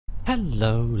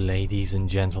Hello ladies and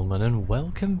gentlemen, and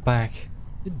welcome back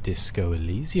to Disco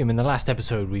Elysium. In the last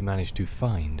episode we managed to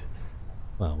find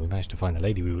the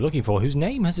lady we were looking for, whose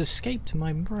name has escaped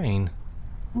my brain.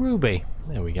 Ruby.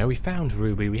 There we go, we found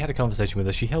Ruby. We had a conversation with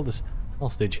her. She held us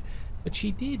hostage, but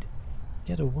she did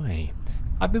get away.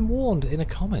 I've been warned in a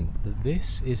comment that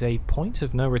this is a point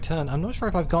of no return. I'm not sure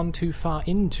if I've gone too far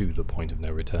into the point of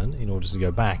no return in order to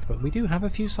go back, but we do have a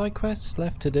few side quests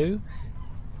left to do.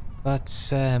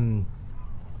 But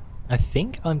I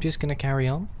think I'm just going to carry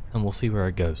on and we'll see where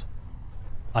it goes.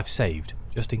 I've saved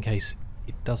just in case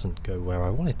it doesn't go where I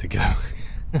want it to go.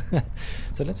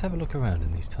 So let's have a look around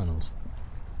in these tunnels.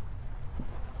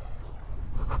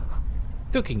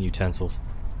 Cooking utensils.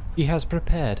 She has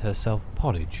prepared herself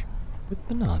porridge with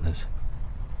bananas.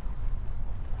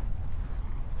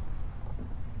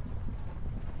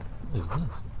 What is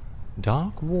this?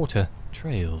 Dark water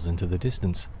trails into the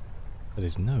distance. There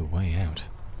is no way out.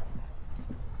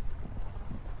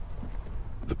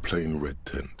 The plain red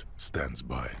tent stands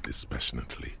by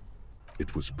dispassionately.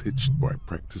 It was pitched by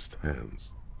practiced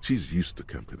hands. She's used to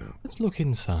camping out. Let's look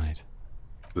inside.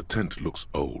 The tent looks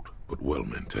old, but well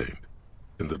maintained.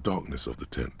 In the darkness of the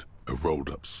tent, a rolled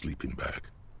up sleeping bag,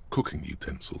 cooking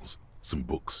utensils, some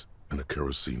books, and a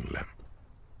kerosene lamp.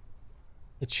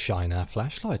 Let's shine our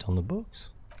flashlight on the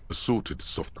books. Assorted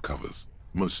soft covers,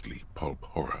 mostly pulp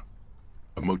horror.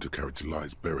 A motor carriage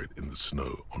lies buried in the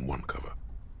snow on one cover.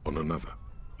 On another,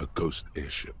 a ghost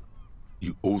airship.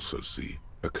 You also see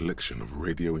a collection of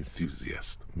radio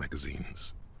enthusiast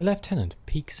magazines. The lieutenant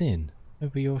peeks in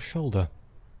over your shoulder.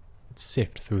 Let's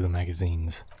sift through the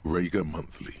magazines. Rager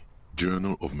Monthly,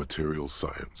 Journal of Material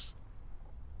Science.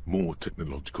 More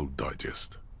Technological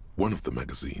Digest. One of the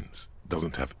magazines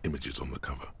doesn't have images on the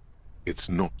cover. It's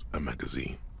not a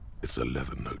magazine. It's a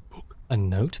leather notebook. A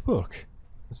notebook?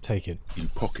 Let's take it. You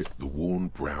pocket the worn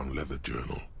brown leather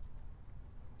journal.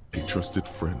 A trusted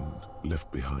friend left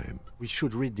behind. We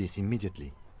should read this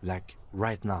immediately, like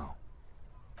right now.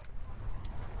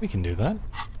 We can do that.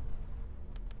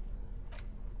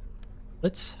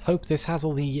 Let's hope this has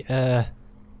all the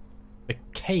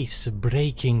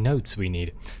case-breaking notes we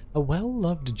need. A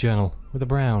well-loved journal with a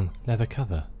brown leather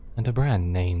cover and a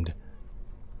brand named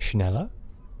Schneller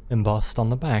embossed on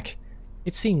the back.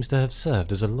 It seems to have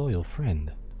served as a loyal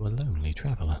friend to a lonely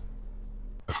traveller.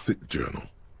 A thick journal.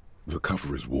 The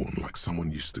cover is worn like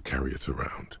someone used to carry it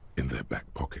around in their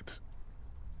back pocket.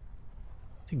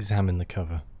 Let's examine the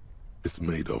cover. It's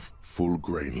made of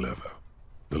full-grain leather.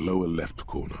 The lower left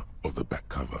corner of the back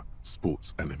cover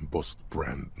sports an embossed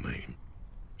brand name,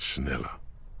 Schneller.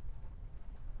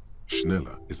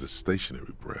 Schneller is a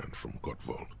stationery brand from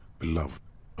Gottwald, beloved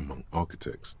among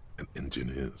architects and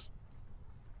engineers.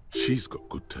 She's got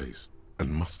good taste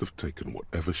and must have taken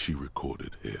whatever she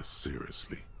recorded here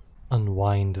seriously.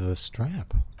 Unwind the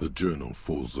strap. The journal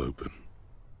falls open.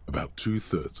 About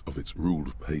 2/3 of its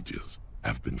ruled pages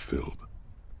have been filled.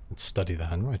 Let's study the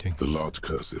handwriting. The large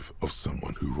cursive of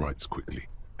someone who writes quickly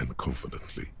and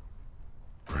confidently.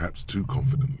 Perhaps too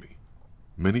confidently.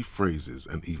 Many phrases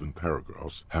and even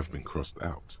paragraphs have been crossed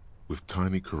out, with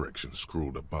tiny corrections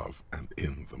scrawled above and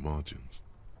in the margins.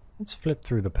 Let's flip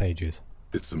through the pages.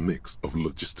 It's a mix of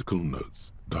logistical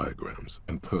notes, diagrams,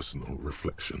 and personal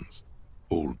reflections,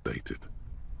 all dated.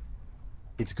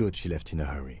 It's good she left in a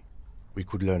hurry. We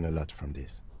could learn a lot from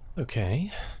this.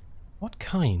 Okay. What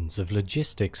kinds of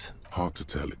logistics? Hard to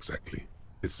tell exactly.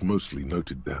 It's mostly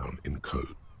noted down in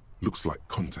code. Looks like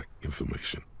contact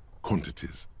information,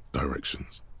 quantities,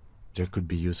 directions. There could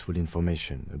be useful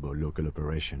information about local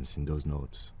operations in those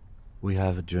notes. We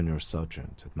have a junior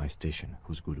sergeant at my station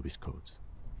who's good with codes.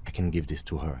 I can give this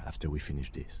to her after we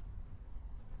finish this.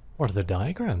 What are the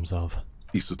diagrams of?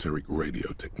 Esoteric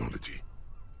radio technology.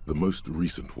 The most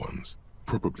recent ones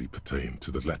probably pertain to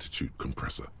the latitude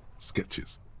compressor,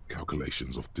 sketches,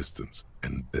 calculations of distance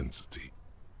and density.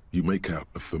 You make out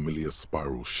a familiar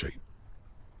spiral shape.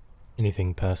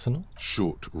 Anything personal?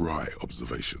 Short, wry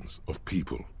observations of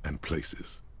people and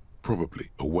places. Probably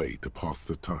a way to pass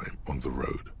the time on the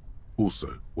road.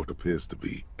 Also, what appears to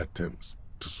be attempts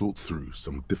to sort through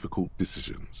some difficult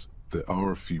decisions. There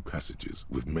are a few passages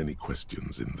with many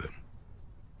questions in them.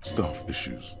 Staff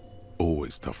issues.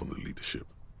 Always tough on the leadership.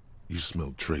 You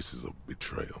smell traces of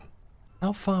betrayal.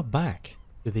 How far back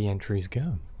do the entries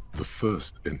go? The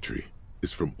first entry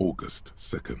is from August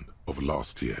 2nd of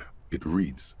last year. It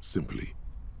reads simply,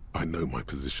 I know my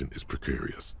position is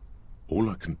precarious. All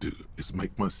I can do is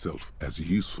make myself as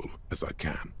useful as I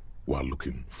can while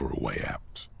looking for a way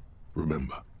out.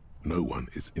 Remember, no one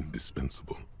is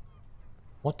indispensable.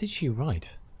 What did she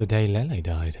write the day Lele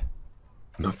died?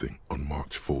 Nothing on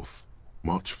March 4th.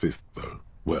 March 5th, though,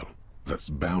 well, that's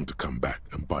bound to come back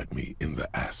and bite me in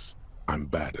the ass. I'm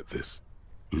bad at this.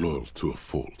 Loyal to a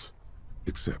fault.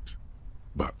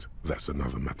 But that's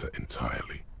another matter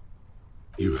entirely.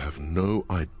 You have no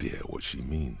idea what she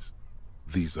means.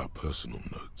 These are personal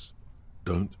notes.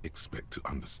 Don't expect to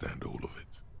understand all of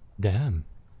it. Damn.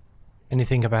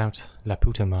 Anything about La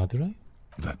Puta Madre?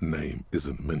 That name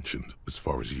isn't mentioned as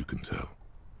far as you can tell.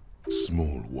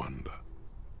 Small wonder.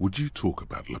 Would you talk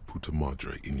about La Puta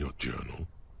Madre in your journal?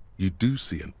 You do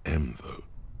see an M, though.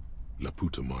 La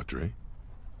Puta Madre.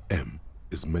 M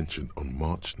is mentioned on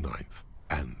March 9th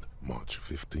and March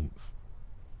 15th.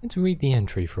 Let's read the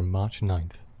entry from March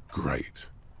 9th. Great.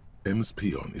 M's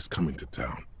peon is coming to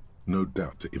town, no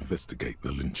doubt to investigate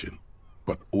the lynching.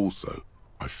 But also,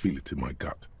 I feel it in my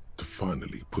gut to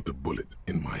finally put a bullet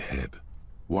in my head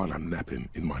while I'm napping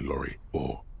in my lorry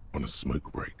or on a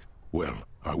smoke break. Well,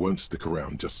 I won't stick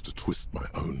around just to twist my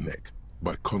own neck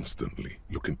by constantly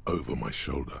looking over my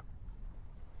shoulder.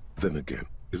 Then again,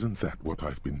 isn't that what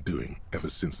I've been doing ever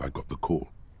since I got the call?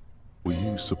 Were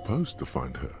you supposed to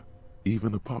find her,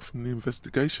 even apart from the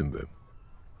investigation then?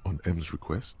 On M's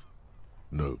request?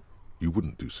 No, you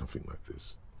wouldn't do something like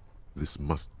this. This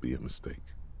must be a mistake.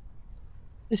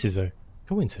 This is a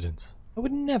coincidence. I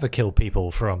would never kill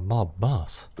people for a mob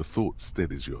boss. The thought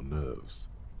steadies your nerves.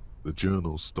 The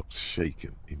journal stops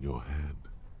shaking in your hand.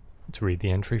 Let's read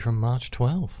the entry from March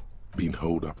 12th. Been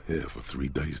holed up here for 3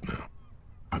 days now.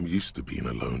 I'm used to being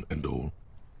alone and all,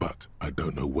 but I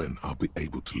don't know when I'll be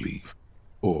able to leave,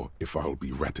 or if I'll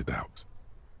be ratted out.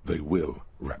 They will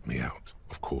rat me out,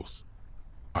 of course.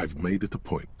 I've made it a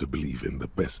point to believe in the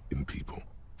best in people,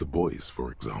 the boys,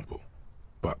 for example.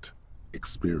 But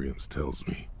experience tells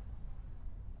me.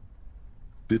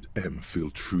 Did M feel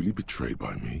truly betrayed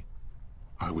by me?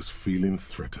 I was feeling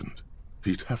threatened.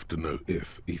 He'd have to know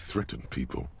if he threatened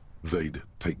people, they'd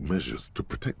take measures to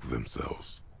protect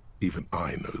themselves. Even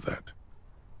I know that.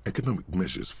 Economic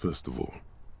measures first of all.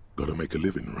 Gotta make a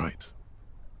living, right?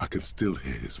 I can still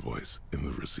hear his voice in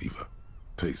the receiver.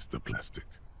 Taste the plastic.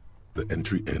 The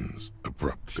entry ends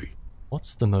abruptly.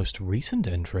 What's the most recent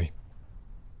entry?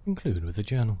 Include with the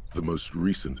journal. The most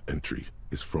recent entry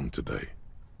is from today.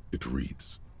 It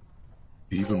reads,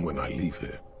 even when I leave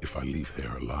here, if I leave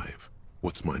here alive,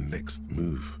 what's my next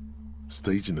move?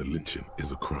 Staging a lynching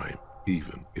is a crime,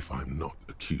 even if I'm not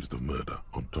accused of murder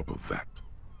on top of that.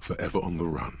 Forever on the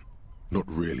run. Not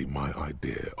really my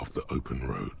idea of the open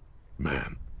road.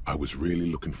 Man, I was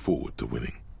really looking forward to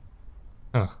winning.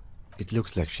 Huh. It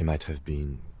looks like she might have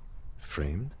been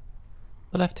framed.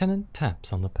 The lieutenant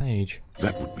taps on the page.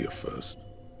 That would be a first,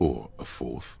 or a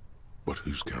fourth. But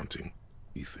who's counting,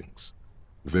 he thinks.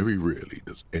 Very rarely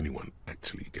does anyone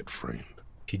actually get framed.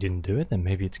 She didn't do it, then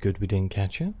maybe it's good we didn't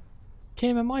catch her.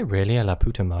 Kim, am I really a La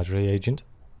Puta Madre agent?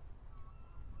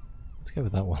 Let's go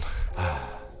with that one.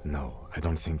 No, I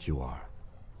don't think you are.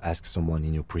 Ask someone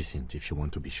in your precinct if you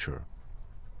want to be sure.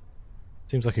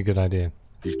 Seems like a good idea.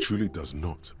 He truly does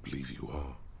not believe you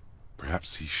are.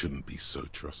 Perhaps he shouldn't be so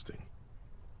trusting.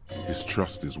 His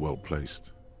trust is well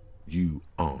placed. You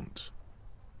aren't.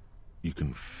 You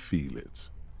can feel it.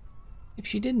 If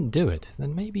she didn't do it,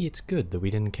 then maybe it's good that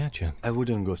we didn't catch her. I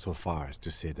wouldn't go so far as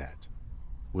to say that.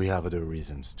 We have other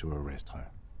reasons to arrest her.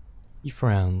 He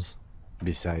frowns.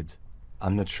 Besides,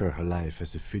 I'm not sure her life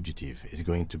as a fugitive is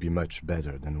going to be much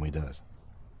better than Weda's.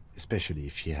 Especially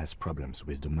if she has problems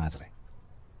with the Madre.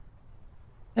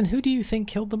 Then who do you think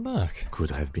killed the merc?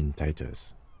 Could have been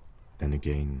Titus. Then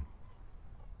again...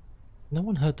 No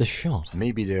one heard the shot.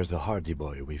 Maybe there's a Hardy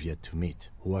boy we've yet to meet,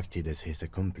 who acted as his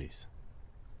accomplice.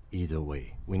 Either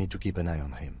way, we need to keep an eye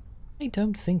on him. I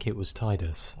don't think it was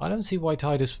Titus. I don't see why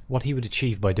Titus, what he would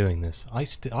achieve by doing this. I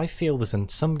feel there's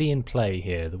somebody in play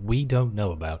here that we don't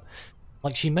know about.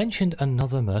 Like, she mentioned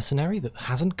another mercenary that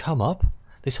hasn't come up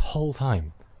this whole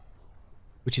time.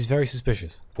 Which is very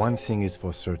suspicious. One thing is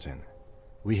for certain.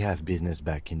 We have business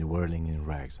back in the whirling in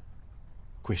rags.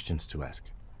 Questions to ask.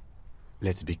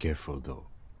 Let's be careful, though.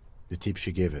 The tip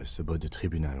she gave us about the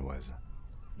tribunal was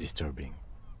disturbing.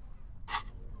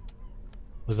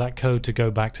 Was that code to go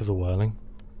back to the whirling?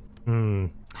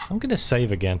 I'm gonna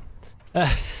save again.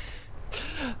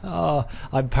 Oh,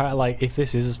 I'm like, if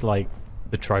this is like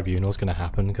the tribunal's gonna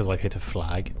happen because I've hit a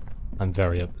flag, I'm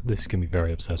very this is gonna be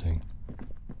very upsetting.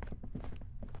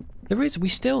 We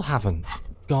still haven't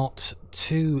got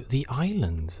to the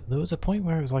island. There was a point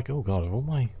where it was like, oh god, all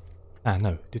my... Ah,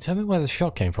 no. Determine where the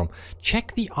shot came from.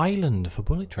 Check the island for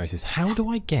bullet traces. How do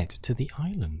I get to the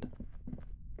island?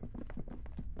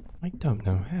 I don't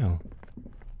know how.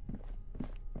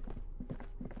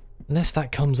 Unless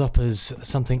that comes up as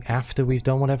something after we've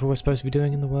done whatever we're supposed to be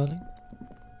doing in the whirling.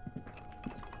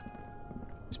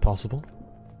 is possible.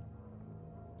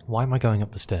 Why am I going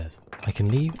up the stairs? I can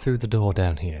leave through the door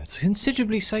down here. It's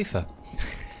considerably safer.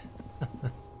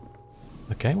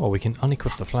 Okay, well we can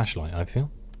unequip the flashlight, I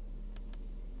feel.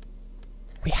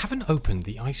 We haven't opened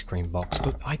the ice cream box,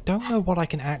 but I don't know what I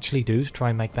can actually do to try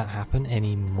and make that happen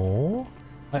anymore.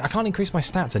 I can't increase my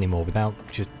stats anymore without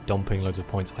just dumping loads of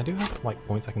points. I do have, like,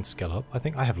 points I can skill up. I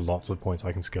think I have lots of points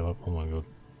I can skill up. Oh my god.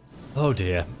 Oh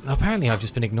dear. Apparently I've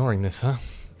just been ignoring this, huh?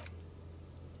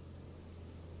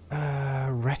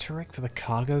 Rhetoric for the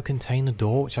cargo container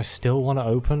door, which I still want to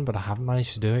open, but I haven't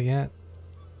managed to do it yet.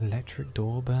 Electric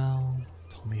doorbell.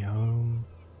 Tommy home.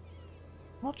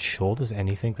 I'm not sure there's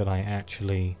anything that I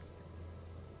actually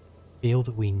feel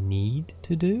that we need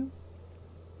to do.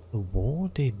 The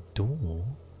warded door.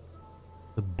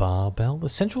 The barbell. The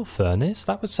central furnace.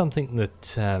 That was something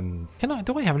that...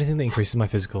 do I have anything that increases my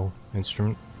physical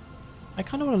instrument? I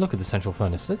kind of want to look at the central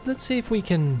furnace. Let's see if we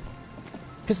can...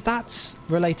 Because that's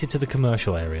related to the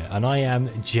commercial area, and I am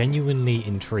genuinely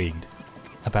intrigued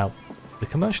about the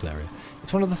commercial area.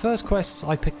 It's one of the first quests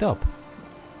I picked up.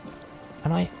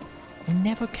 And I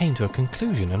never came to a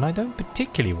conclusion, and I don't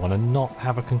particularly want to not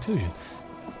have a conclusion.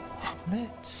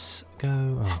 Let's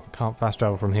go... Oh, can't fast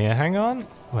travel from here. Hang on.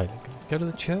 Wait, go to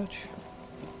the church?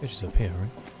 Church is up here, right?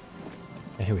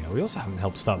 Yeah, here we are. We also haven't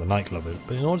helped start the nightclub,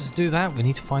 but in order to do that, we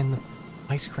need to find the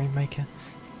ice cream maker.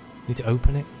 We need to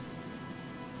open it.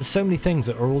 There's so many things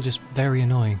that are all just very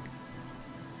annoying.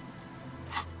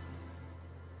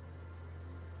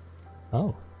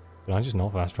 Oh. Did I just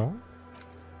not fast travel?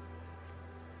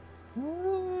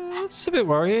 That's a bit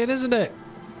worrying, isn't it?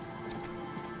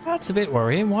 That's a bit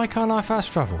worrying. Why can't I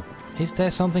fast travel? Is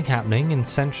there something happening in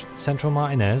Central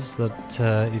Martinez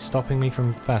that is stopping me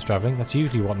from fast traveling? That's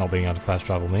usually what not being able to fast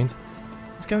travel means.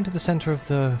 Let's go into the center of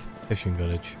the fishing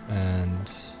village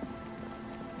and...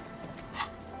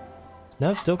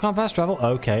 No, still can't fast travel.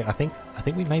 Okay, I think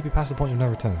we may be past the point of no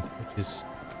return, which is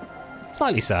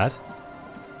slightly sad.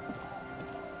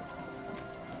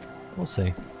 We'll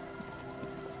see.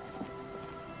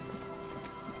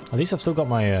 At least I've still got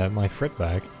my my frit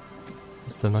bag.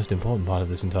 That's the most important part of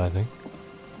this entire thing.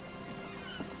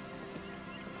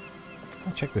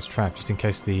 I'll check this trap just in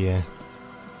case the...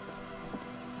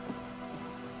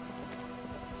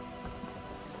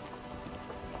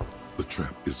 The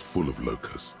trap is full of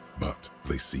locusts, but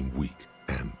they seem weak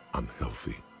and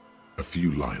unhealthy. A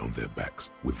few lie on their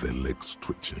backs with their legs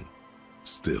twitching.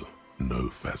 Still, no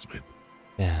phasmid.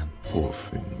 Damn. Poor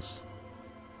things.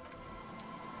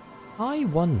 I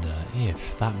wonder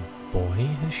if that boy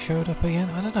has showed up again.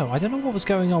 I don't know. I don't know what was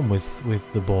going on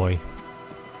with the boy.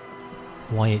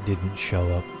 Why it didn't show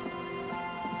up.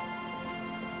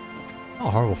 Oh,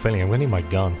 horrible feeling. I'm going to need my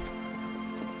gun.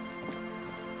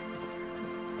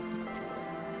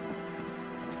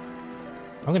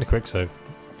 I'm going to quick save.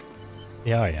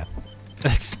 Yeah, oh yeah.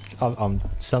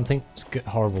 Something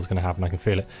horrible is going to happen. I can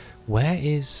feel it. Where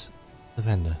is the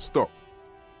vendor? Stop.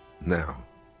 Now.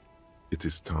 It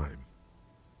is time.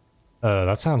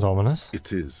 That sounds ominous.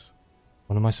 It is.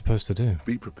 What am I supposed to do?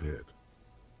 Be prepared.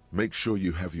 Make sure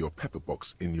you have your pepper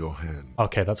box in your hand.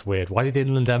 Okay, that's weird. Why did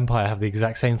Inland Empire have the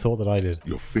exact same thought that I did?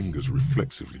 Your fingers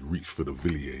reflexively reach for the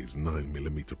Villiers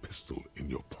 9mm pistol in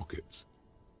your pockets.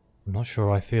 I'm not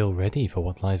sure I feel ready for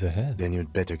what lies ahead. Then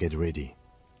you'd better get ready.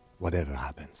 Whatever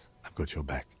happens, I've got your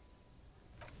back.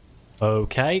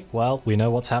 Okay, well, we know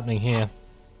what's happening here.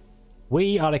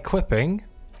 We are equipping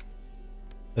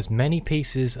as many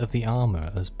pieces of the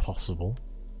armor as possible.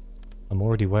 I'm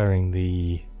already wearing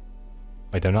the...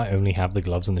 Wait, don't I only have the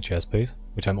gloves and the chest piece?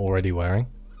 Which I'm already wearing.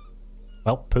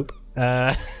 Well, poop.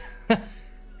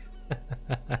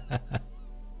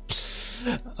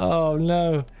 Oh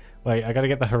no. Wait, I gotta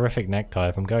get the horrific necktie.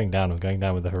 If I'm going down with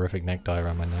the horrific necktie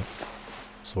around my neck.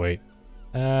 Sweet.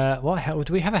 What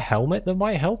do we have a helmet that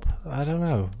might help? I don't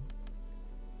know.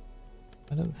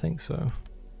 I don't think so.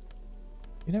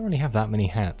 We don't really have that many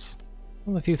hats.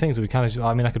 Well, a few things that we kind of...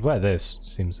 I mean, I could wear this.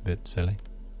 Seems a bit silly.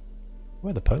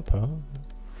 Wear the popo.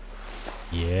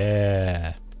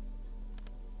 Yeah.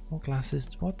 What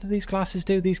glasses? What do these glasses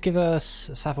do? These give us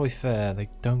Savoy Fair. They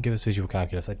don't give us visual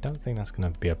calculus. I don't think that's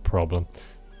going to be a problem.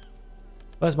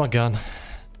 Where's my gun?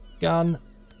 Gun.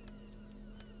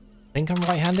 I think I'm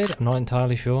right-handed. I'm not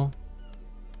entirely sure.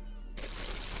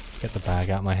 Get the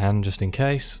bag out of my hand just in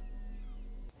case.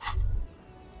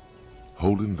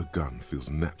 Holding the gun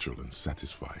feels natural and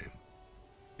satisfying.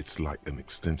 It's like an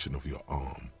extension of your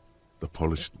arm. The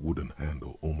polished wooden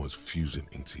handle almost fusing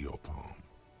into your palm.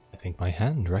 I think my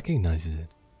hand recognizes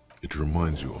it. It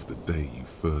reminds you of the day you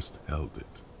first held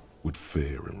it, with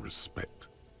fear and respect,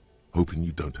 hoping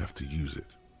you don't have to use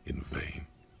it in vain.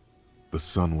 The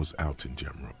sun was out in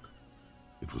Jamrock.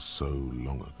 It was so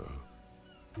long ago.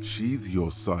 Sheathe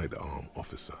your sidearm,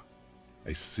 officer.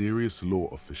 A serious law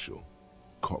official,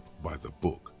 cop by the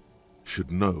book,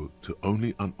 should know to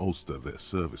only unholster their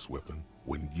service weapon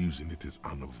when using it is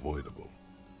unavoidable.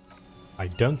 I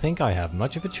don't think I have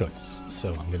much of a choice,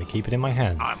 so I'm going to keep it in my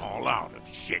hands. I'm all out of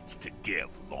shits to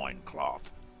give,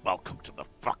 loincloth. Welcome to the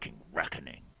fucking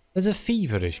reckoning. There's a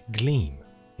feverish gleam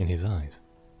in his eyes.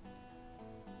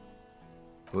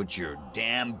 Put your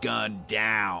damn gun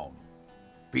down.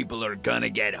 People are gonna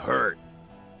get hurt.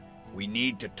 We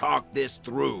need to talk this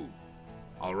through.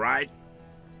 All right?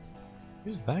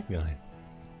 Who's that guy?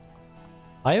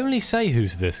 I only say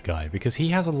who's this guy because he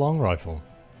has a long rifle.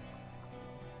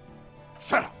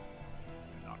 Shut up!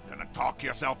 You're not gonna talk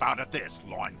yourself out of this,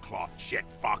 loincloth shit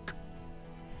fuck.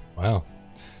 Wow.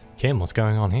 Kim, what's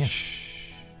going on here?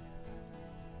 Shh.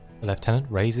 The lieutenant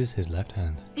raises his left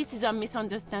hand. This is a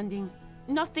misunderstanding.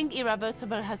 Nothing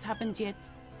irreversible has happened yet.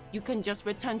 You can just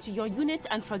return to your unit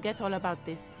and forget all about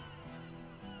this.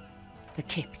 The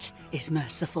Kypt is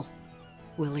merciful,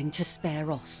 willing to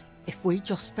spare us if we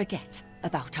just forget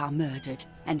about our murdered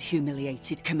and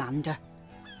humiliated commander.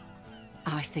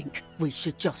 I think we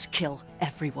should just kill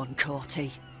everyone,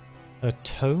 Corty. Her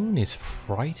tone is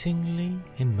frighteningly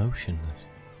emotionless.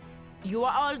 You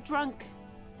are all drunk.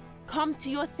 Come to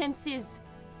your senses.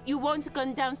 You won't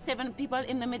gun down 7 people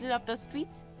in the middle of the street?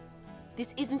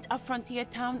 This isn't a frontier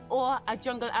town or a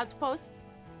jungle outpost.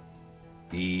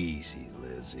 Easy,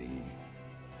 Lizzie.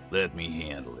 Let me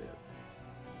handle it.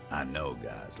 I know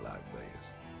guys like this.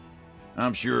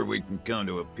 I'm sure we can come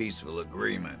to a peaceful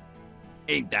agreement.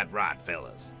 Ain't that right,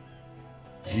 fellas?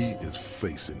 He is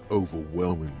facing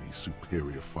overwhelmingly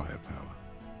superior firepower,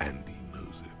 and he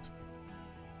knows it.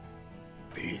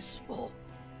 Peaceful.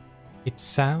 It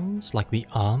sounds like the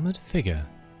armored figure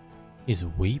is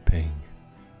weeping.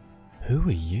 Who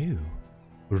are you?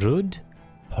 Rud?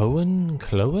 Hohen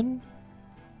Cloen?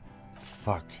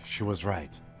 Fuck, she was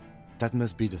right. That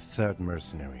must be the third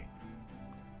mercenary.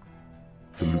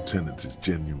 The lieutenant is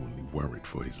genuinely worried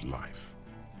for his life.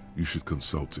 You should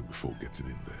consult him before getting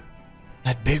in there.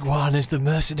 That big one is the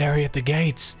mercenary at the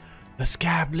gates. The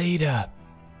scab leader.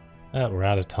 We're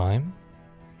out of time.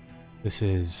 This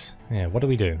is... yeah, what do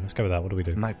we do? Let's go with that. What do we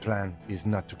do? My plan is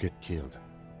not to get killed,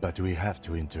 but we have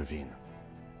to intervene.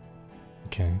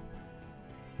 Okay.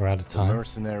 We're out of The time.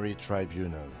 mercenary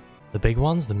tribunal. The big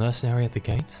one's the mercenary at the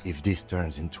gate? If this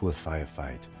turns into a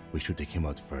firefight, we should take him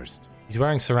out first. He's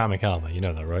wearing ceramic armor. You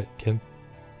know that, right, Kim?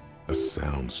 A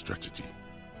sound strategy.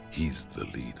 He's the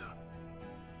leader.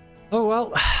 Oh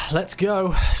well, let's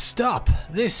go. Stop!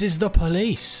 This is the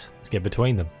police! Let's get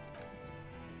between them.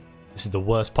 This is the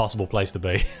worst possible place to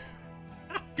be.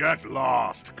 Get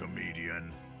lost,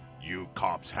 comedian. You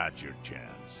cops had your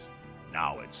chance.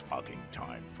 Now it's fucking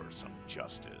time for some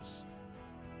justice.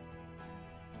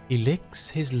 He licks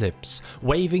his lips,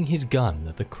 waving his gun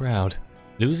at the crowd.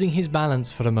 Losing his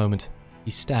balance for a moment,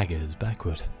 he staggers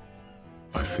backward.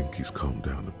 I think he's calmed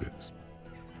down a bit.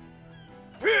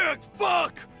 Pig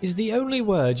fuck! Is the only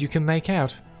word you can make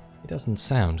out. It doesn't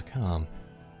sound calm.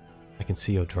 I can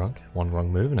see you're drunk. One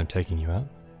wrong move and I'm taking you out.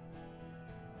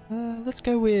 Let's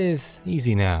go with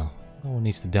easy now. No one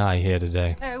needs to die here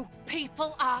today. Oh,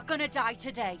 people are gonna die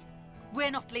today.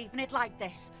 We're not leaving it like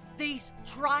this. These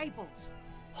tribals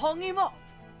hung him up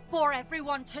for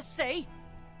everyone to see.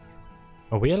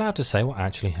 Are we allowed to say what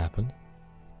actually happened?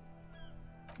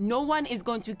 No one is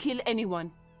going to kill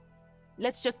anyone.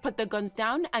 Let's just put the guns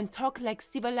down and talk like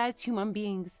civilized human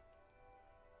beings.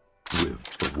 With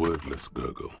a wordless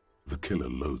gurgle, the killer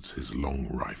loads his long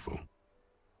rifle.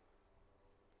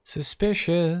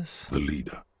 Suspicious. The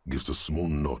leader gives a small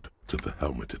nod to the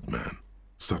helmeted man.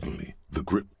 Suddenly, the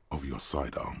grip of your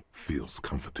sidearm feels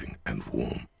comforting and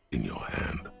warm in your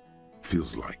hand.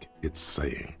 Feels like it's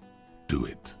saying, do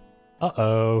it.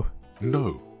 Uh-oh.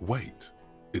 No, wait.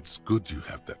 It's good you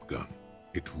have that gun.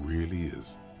 It really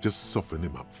is. Just soften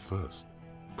him up first.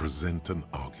 Present an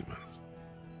argument.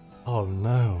 Oh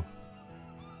no.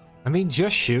 I mean,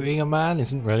 just shooting a man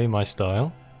isn't really my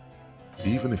style.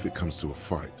 Even if it comes to a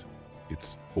fight,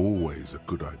 it's always a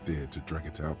good idea to drag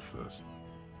it out first.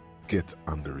 Get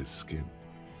under his skin.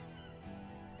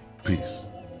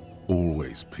 Peace.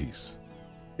 Always peace.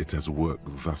 It has worked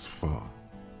thus far.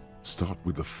 Start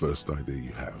with the first idea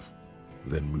you have,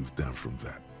 then move down from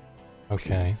that.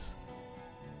 Okay. Please.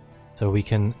 So we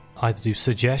can either do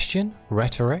suggestion,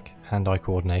 rhetoric, hand-eye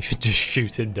coordination, just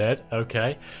shoot him dead.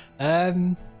 Okay.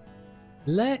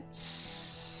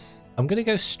 Let's... I'm going to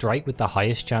go straight with the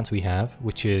highest chance we have,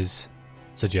 which is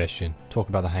suggestion. Talk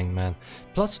about the hangman.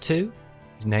 +2.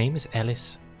 His name is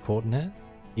Courtenay.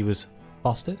 He was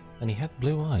fostered, and he had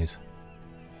blue eyes.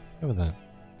 Go with that.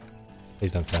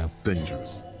 Please don't fail.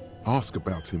 Dangerous. Ask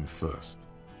about him first.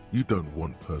 You don't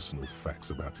want personal facts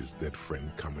about his dead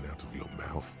friend coming out of your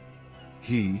mouth.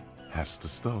 He has to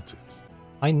start it.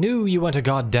 I knew you weren't a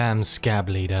goddamn scab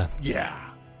leader. Yeah,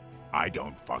 I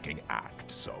don't fucking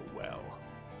act so well.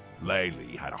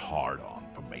 Laylee had a hard-on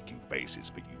for making faces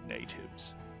for you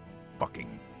natives.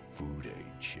 Fucking food aid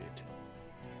shit.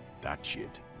 That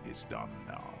shit is done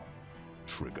now.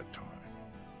 Trigger time.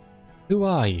 Who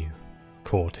are you,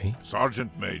 Courty?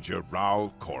 Sergeant Major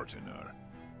Raoul Courtener,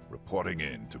 reporting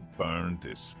in to burn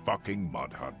this fucking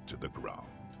mud hut to the ground.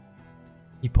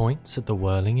 He points at the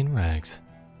whirling in rags.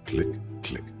 Click,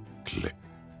 click, click.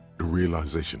 The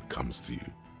realization comes to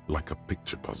you like a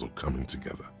picture puzzle coming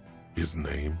together. His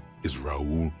name is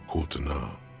Raoul Courtener.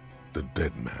 The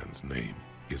dead man's name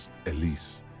is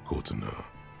Elise Courtener.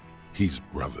 He's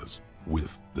brothers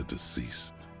with the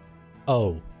deceased.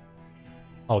 Oh.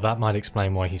 Oh, that might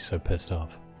explain why he's so pissed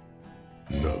off.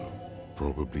 No,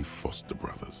 probably foster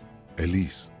brothers.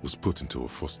 Elise was put into a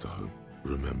foster home,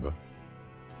 remember?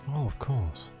 Oh, of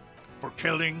course. For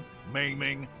killing,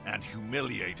 maiming, and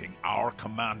humiliating our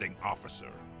commanding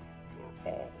officer,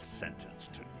 you're all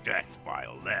sentenced to death by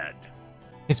lead.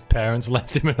 His parents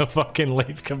left him in a fucking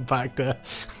leaf compactor.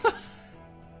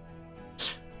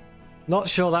 Not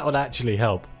sure that would actually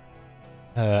help.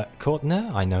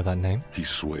 Courtener? I know that name. He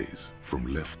sways from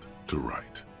left to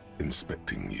right,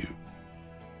 inspecting you.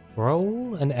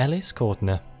 Raoul and Ellis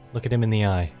Courtener. Look at him in the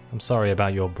eye. I'm sorry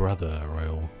about your brother,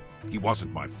 Raoul. He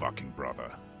wasn't my fucking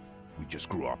brother. We just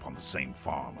grew up on the same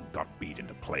farm and got beat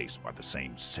into place by the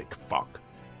same sick fuck.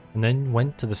 And then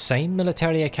went to the same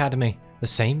military academy, the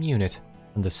same unit,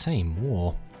 and the same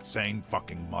war. Same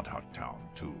fucking mud hut town,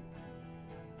 too.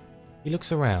 He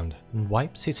looks around and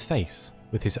wipes his face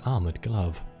with his armored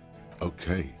glove.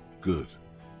 Okay, good.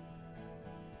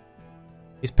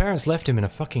 His parents left him in a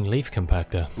fucking leaf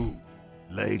compactor. Who?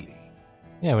 Laylee?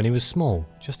 Yeah, when he was small,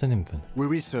 just an infant. We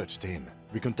researched him.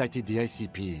 We contacted the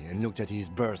ICP and looked at his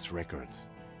birth records.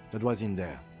 That was in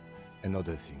there. And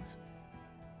other things.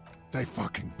 They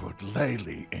fucking put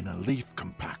Laylee in a leaf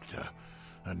compactor,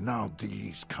 and now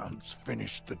these cunts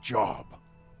finished the job.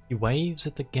 He waves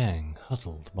at the gang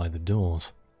huddled by the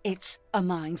doors. It's a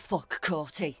mindfuck,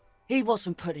 Courty. He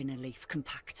wasn't put in a leaf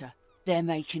compactor. They're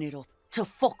making it up to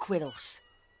fuck with us.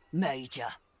 Major,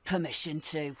 permission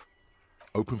to.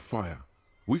 Open fire.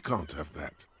 We can't have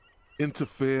that.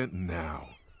 Interfere now.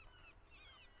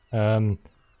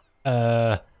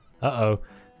 Uh-oh.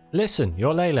 Listen,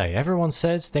 you're Lele. Everyone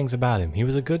says things about him. He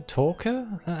was a good talker?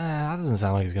 That doesn't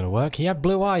sound like he's gonna work. He had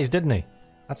blue eyes, didn't he?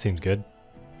 That seems good.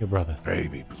 Your brother.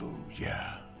 Baby blue,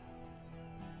 yeah.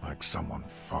 Like someone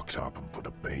fucked up and put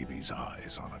a baby's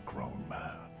eyes on a grown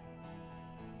man.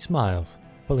 He smiles,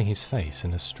 pulling his face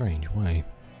in a strange way.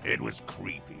 It was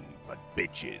creepy, but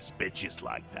bitches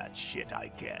like that shit,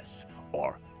 I guess.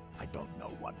 Or, I don't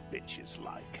know what bitches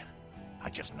like. I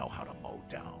just know how to mow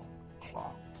down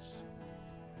cloths.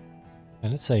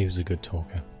 And let's say he was a good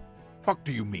talker. Fuck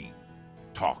do you mean,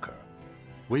 talker?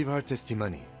 We've heard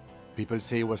testimony. People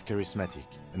say he was charismatic,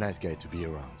 a nice guy to be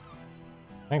around.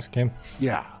 Thanks, Kim.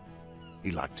 Yeah,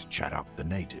 he liked to chat up the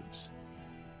natives.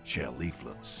 Share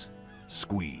leaflets,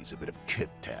 squeeze a bit of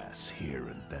kit-tass here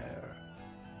and there.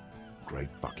 Great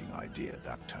fucking idea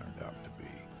that turned out to be.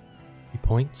 He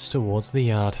points towards the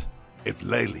yard. If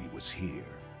Laylee was here,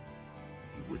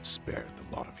 he would spare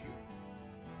the lot of you.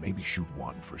 Maybe shoot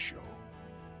one for show.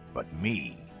 But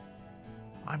me,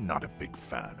 I'm not a big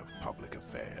fan of public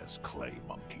affairs, clay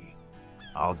monkey.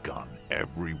 I'll gun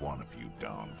every one of you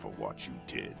down for what you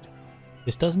did.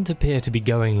 This doesn't appear to be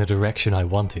going the direction I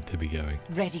want it to be going.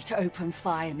 Ready to open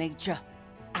fire, Major.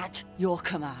 At your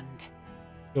command.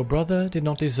 Your brother did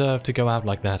not deserve to go out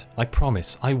like that. I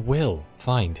promise, I will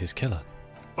find his killer.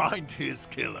 Find his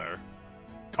killer?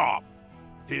 Cop,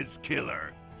 his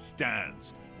killer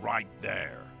stands right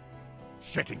there,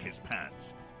 shitting his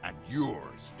pants, and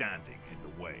you're standing in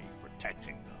the way,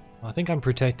 protecting them. I think I'm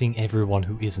protecting everyone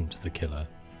who isn't the killer.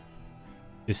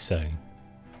 Just saying.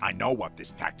 I know what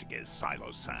this tactic is, Silo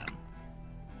Sam.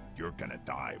 You're gonna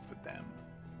die for them.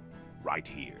 Right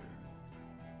here.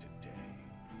 Today.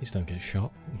 Please don't get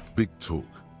shot. Big talk,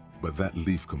 but that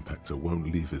leaf compactor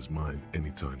won't leave his mind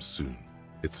anytime soon.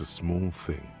 It's a small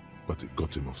thing, but it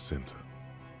got him off center.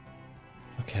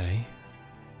 Okay.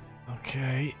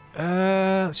 Okay.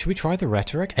 Should we try the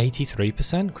rhetoric?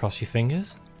 83%? Cross your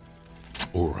fingers.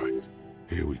 Alright,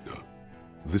 here we go.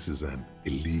 This is an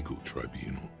illegal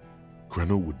tribunal.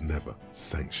 Krenner would never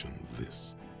sanction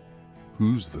this.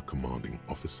 Who's the commanding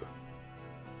officer?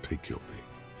 Take your pick.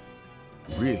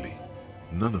 Really?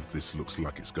 None of this looks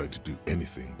like it's going to do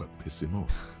anything but piss him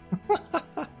off.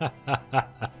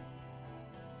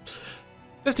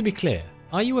 Just to be clear,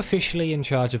 are you officially in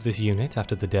charge of this unit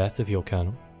after the death of your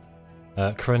colonel?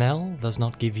 Crenell does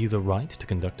not give you the right to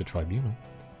conduct a tribunal.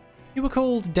 You were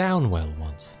called Downwell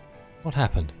once. What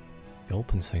happened?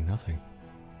 Gulp and say nothing.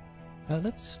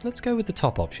 Let's go with the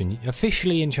top option.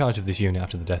 Officially in charge of this unit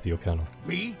after the death of your colonel.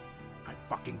 Me? I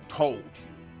fucking told you.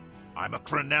 I'm a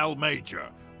Crenell Major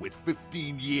with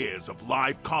 15 years of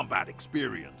live combat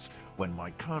experience. When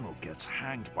my colonel gets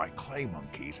hanged by clay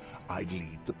monkeys, I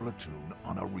lead the platoon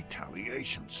on a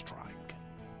retaliation strike.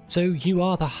 So you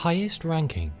are the highest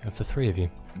ranking of the three of you?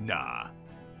 Nah,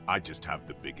 I just have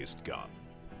the biggest gun.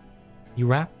 He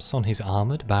raps on his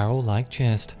armoured barrel-like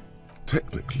chest.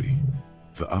 Technically,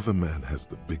 the other man has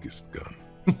the biggest gun.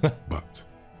 But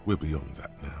we're beyond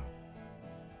that now.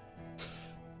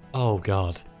 Oh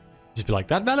god. Just be like,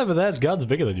 that man over there's gun's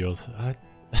bigger than yours.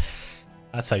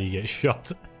 That's how you get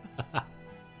shot.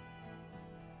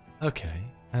 Okay.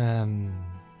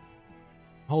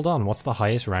 Hold on, what's the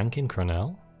highest rank in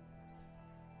Crenell?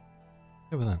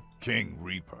 Go with that. King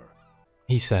Reaper.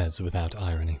 He says without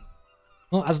irony.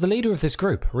 Well, as the leader of this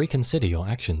group, reconsider your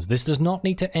actions. This does not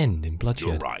need to end in bloodshed.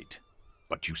 You're right.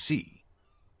 But you see,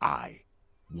 I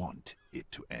want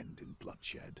it to end in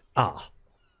bloodshed. Ah.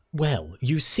 Well,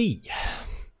 you see.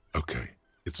 Okay,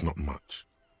 it's not much.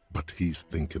 But he's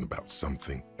thinking about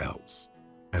something else.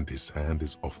 And his hand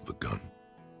is off the gun.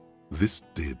 This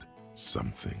did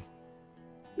something.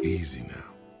 Easy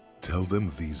now. Tell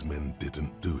them these men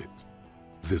didn't do it.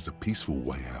 There's a peaceful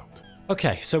way out.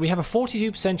 Okay, so we have a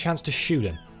 42% chance to shoot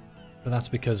him. But that's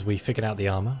because we figured out the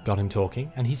armor, got him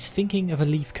talking, and he's thinking of a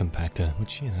leaf compactor,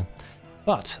 which, you know.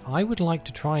 But I would like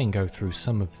to try and go through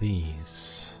some of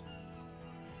these.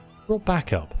 Brought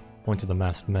back up, point to the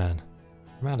masked man.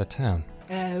 I'm out of town.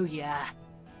 Oh yeah,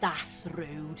 that's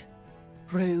Rude.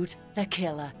 Rude, the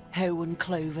killer, Howen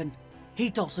Cloven. He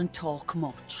doesn't talk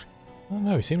much. Oh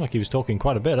no, he seemed like he was talking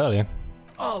quite a bit earlier.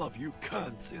 All of you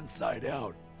cunts inside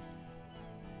out.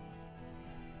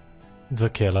 The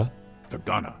killer. The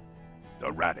gunner. The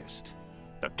raddest.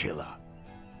 The killer.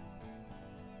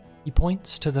 He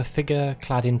points to the figure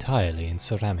clad entirely in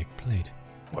ceramic plate.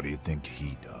 What do you think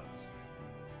he does?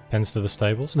 Tends to the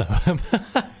stables? No.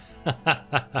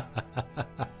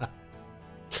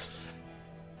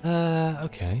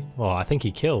 Okay. Well, I think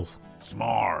he kills.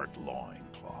 Smart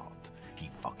loincloth. He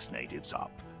fucks natives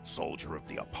up. Soldier of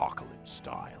the apocalypse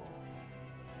style.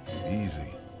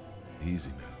 Easy.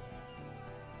 Easy now.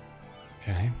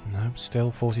 Okay, no,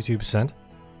 still 42%.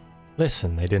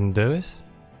 Listen, they didn't do it.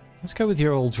 Let's go with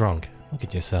you're all drunk. Look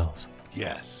at yourselves.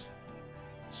 Yes.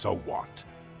 So what?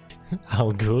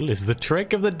 Al Ghul is the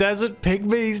trick of the desert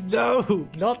pygmies. No,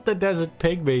 not the desert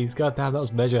pygmies. God damn, that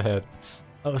was Measurehead.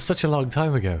 That was such a long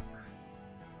time ago.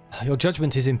 Your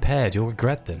judgment is impaired. You'll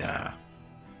regret this. Nah.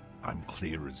 I'm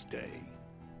clear as day.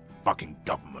 Fucking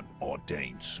government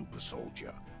ordained super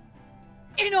soldier.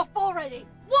 Enough already!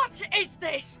 What is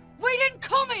this? We didn't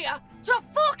come here to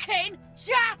fucking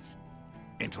chat!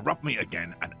 Interrupt me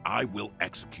again and I will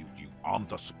execute you on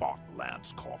the spot,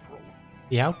 Lance Corporal.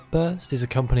 The outburst is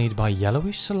accompanied by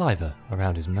yellowish saliva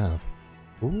around his mouth.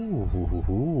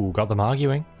 Ooh, got them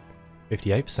arguing.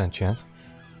 58% chance.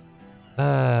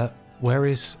 Where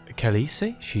is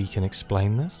Khaleesi? She can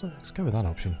explain this. Let's go with that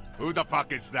option. Who the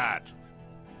fuck is that?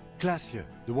 Glacia,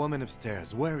 the woman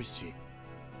upstairs, where is she?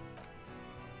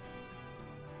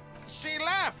 She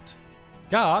left!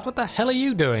 Guard, what the hell are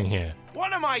you doing here?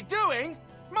 What am I doing?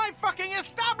 My fucking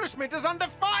establishment is under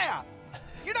fire!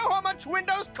 You know how much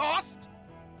windows cost?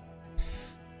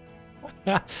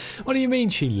 What do you mean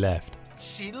she left?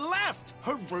 She left!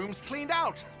 Her room's cleaned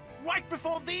out! Right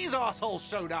before these assholes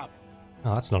showed up!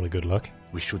 Oh, that's not a good look.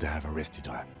 We should have arrested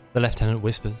her. The lieutenant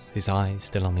whispers, his eyes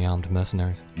still on the armed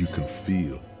mercenaries. You can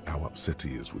feel how upset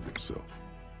he is with himself.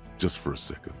 Just for a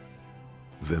second.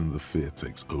 Then the fear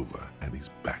takes over and he's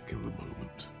back in the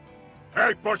moment.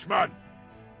 Hey, Bushman!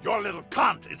 Your little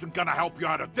cunt isn't gonna help you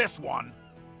out of this one!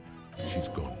 She's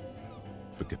gone.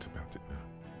 Forget about it now.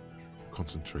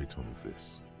 Concentrate on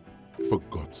this. For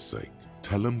God's sake,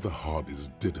 tell him the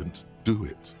Hardys didn't do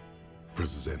it.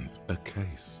 Present a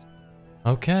case.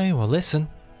 Okay, well listen.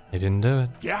 They didn't do it.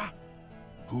 Yeah?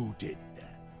 Who did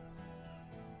that?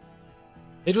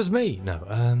 It was me.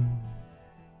 No,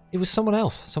 it was someone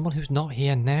else. Someone who's not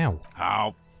here now.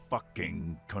 How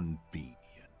fucking convenient.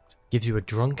 Gives you a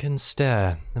drunken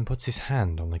stare and puts his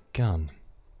hand on the gun.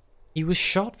 He was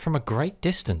shot from a great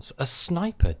distance. A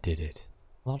sniper did it.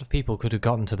 A lot of people could have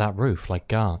gotten to that roof, like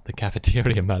Gart, the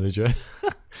cafeteria manager.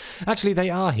 Actually, they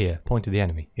are here. Point to the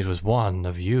enemy. It was one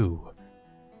of you.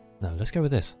 No, let's go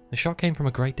with this. The shot came from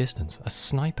a great distance. A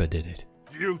sniper did it.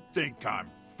 You think I'm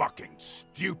fucking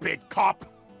stupid, cop?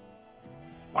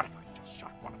 What if I just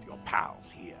shot one of your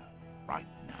pals here, right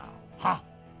now, huh?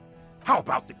 How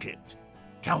about the kid?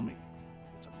 Tell me,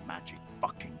 it's a magic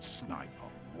fucking sniper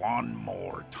one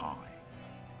more time.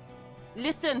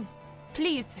 Listen,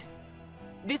 please.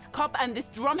 This cop and this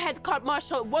drumhead cop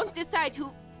marshal won't decide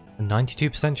who... A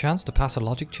 92% chance to pass a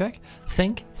logic check?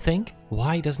 Think.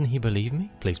 Why doesn't he believe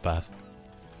me? Please pass.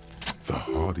 The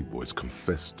Hardy Boys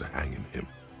confessed to hanging him,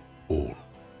 all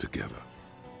together.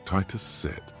 Titus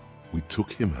said we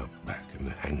took him out back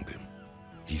and hanged him.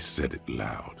 He said it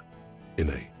loud, in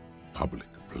a public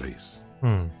place.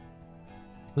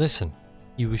 Listen,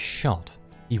 he was shot.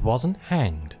 He wasn't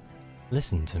hanged.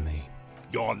 Listen to me.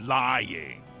 You're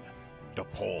lying.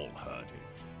 DePaul heard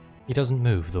it. He doesn't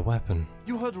move the weapon.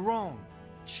 You heard wrong.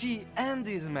 She and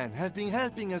these men have been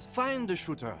helping us find the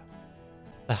shooter.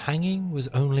 The hanging was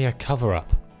only a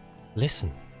cover-up.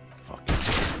 Listen. Fucking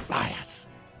liars.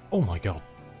 Oh my god.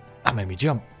 That made me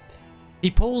jump. He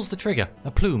pulls the trigger.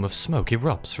 A plume of smoke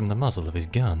erupts from the muzzle of his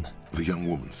gun. The young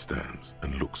woman stands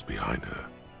and looks behind her.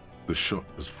 The shot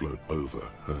has flown over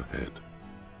her head,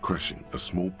 crashing a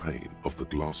small pane of the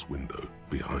glass window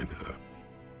behind her.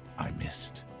 I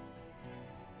missed.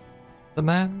 The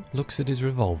man looks at his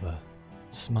revolver,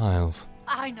 smiles.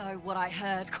 I know what I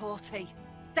heard, Corty.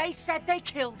 They said they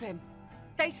killed him.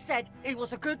 They said it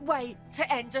was a good way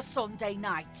to end a Sunday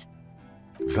night.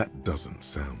 That doesn't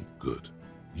sound good.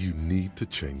 You need to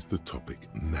change the topic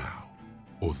now,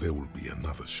 or there will be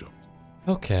another shot.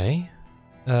 Okay.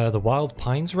 The Wild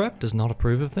Pines rep does not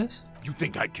approve of this? You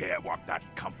think I care what that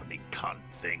company cunt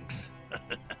thinks?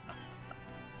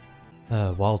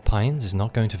 Wild Pines is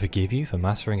not going to forgive you for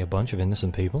massacring a bunch of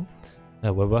innocent people.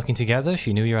 We're working together.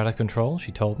 She knew you're out of control.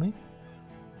 She told me.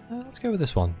 Let's go with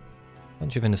this one.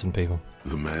 Bunch of innocent people.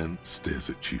 The man stares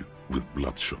at you with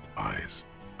bloodshot eyes,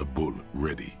 a bull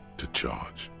ready to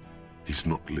charge. He's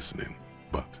not listening,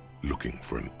 but looking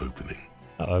for an opening.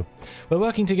 Uh-oh. We're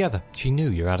working together. She knew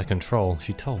you're out of control.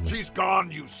 She told me. She's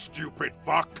gone, you stupid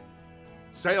fuck.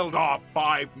 Sailed off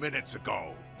 5 minutes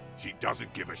ago. She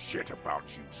doesn't give a shit about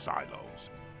you, Silos.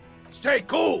 Stay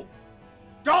cool!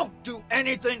 Don't do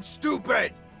anything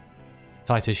stupid!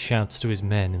 Titus shouts to his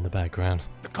men in the background.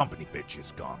 The company bitch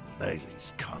is gone.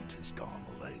 Laylee's cunt is gone.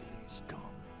 Laylee's gone.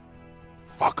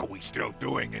 Fuck are we still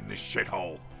doing in this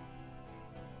shithole?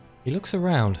 He looks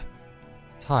around.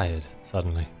 Tired,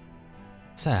 suddenly.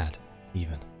 Sad,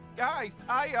 even. Guys,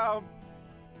 I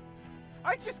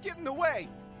just get in the way.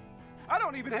 I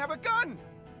don't even have a gun.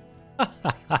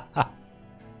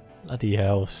 Bloody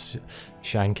hell,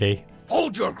 Shanky.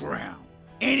 Hold your ground.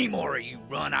 Any more of you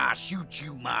run, I'll shoot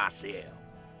you myself.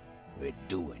 We're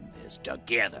doing this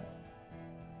together.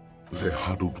 They're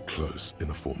huddled close in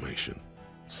a formation.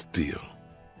 Still,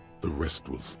 the rest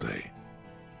will stay.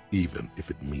 Even if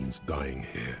it means dying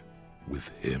here with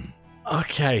him.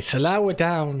 Okay, so now we're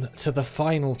down to the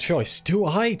final choice. Do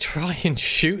I try and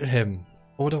shoot him?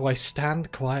 Or do I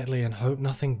stand quietly and hope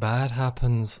nothing bad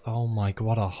happens? Oh my god,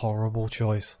 what a horrible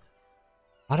choice.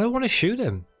 I don't want to shoot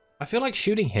him. I feel like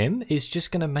shooting him is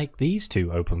just going to make these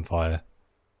two open fire.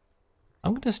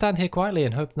 I'm going to stand here quietly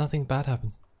and hope nothing bad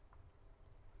happens.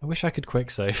 I wish I could quick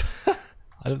save.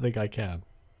 I don't think I can.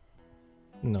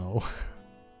 No.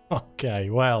 Okay,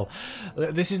 well,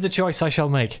 this is the choice I shall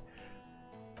make.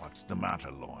 What's the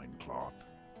matter, loincloth?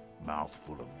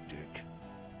 Mouthful of dick.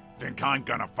 Think I'm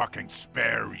gonna fucking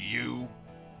spare you?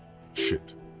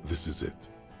 Shit, this is it.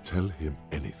 Tell him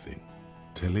anything.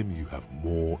 Tell him you have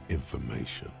more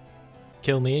information.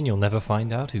 Kill me and you'll never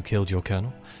find out who killed your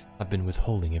colonel. I've been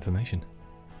withholding information.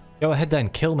 Go ahead then,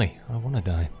 kill me. I want to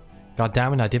die. God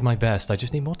damn it, I did my best. I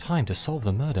just need more time to solve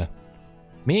the murder.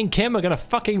 Me and Kim are gonna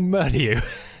fucking murder you.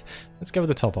 Let's go with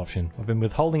the top option. I've been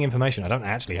withholding information. I don't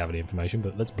actually have any information,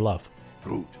 but let's bluff.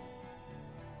 Rude.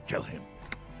 Kill him.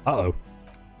 Uh-oh.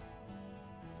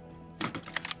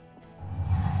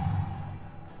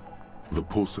 The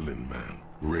porcelain man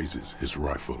raises his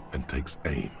rifle and takes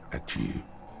aim at you.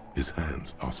 His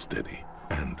hands are steady,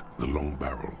 and the long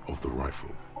barrel of the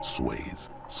rifle sways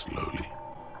slowly.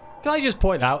 Can I just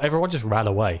point out, everyone just ran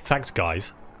away. Thanks,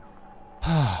 guys.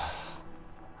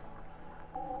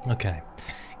 Okay.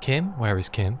 Kim, where is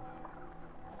Kim?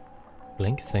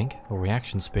 Blink, think, or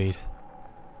reaction speed?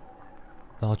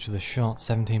 Dodge the shot,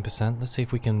 17%. Let's see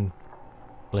if we can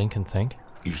blink and think.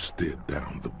 You stare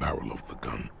down the barrel of the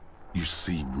gun. You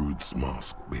see Rude's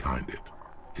mask behind it,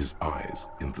 his eyes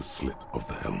in the slit of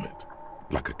the helmet,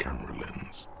 like a camera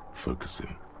lens,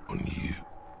 focusing on you.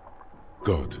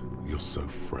 God, you're so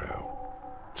frail.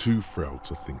 Too frail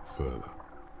to think further.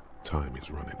 Time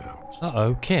is running out.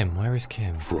 Uh-oh, Kim. Where is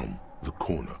Kim? From the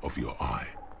corner of your eye,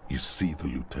 you see the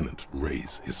lieutenant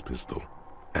raise his pistol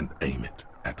and aim it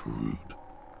at Rude.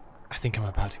 I think I'm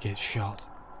about to get shot.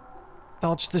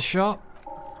 Dodge the shot.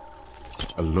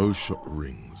 A low shot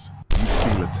rings. You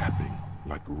feel a tapping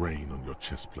like rain on your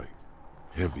chest plate.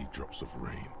 Heavy drops of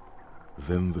rain.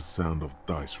 Then the sound of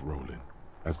dice rolling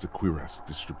as the cuirass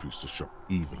distributes the shot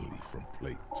evenly from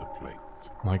plate to plate.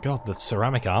 My god, the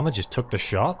ceramic armor just took the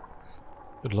shot?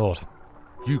 Good lord.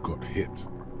 You got hit.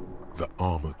 The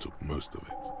armor took most of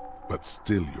it, but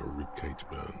still your ribcage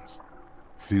burns.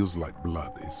 Feels like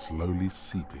blood is slowly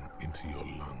seeping into your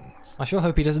lungs. I sure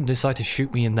hope he doesn't decide to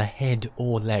shoot me in the head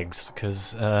or legs,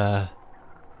 because, I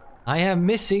am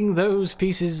missing those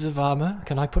pieces of armor.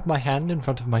 Can I put my hand in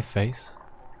front of my face?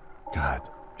 God,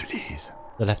 please.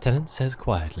 The lieutenant says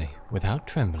quietly, without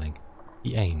trembling.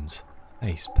 He aims,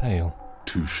 face pale.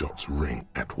 2 shots ring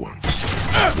at once.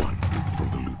 One from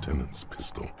the lieutenant's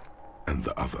pistol, and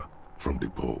the other from de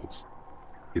Paul's.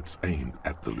 It's aimed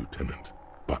at the lieutenant,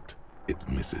 but it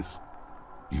misses.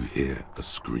 You hear a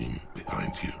scream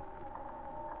behind you.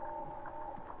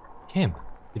 Kim,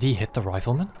 did he hit the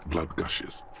rifleman? Blood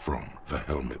gushes from the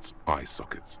helmet's eye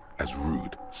sockets as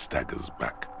Rude staggers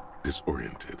back,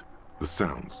 disoriented. The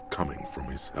sounds coming from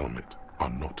his helmet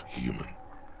are not human.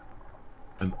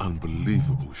 An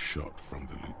unbelievable shot from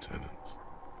the lieutenant.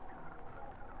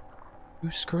 Who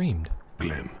screamed?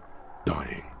 Glenn,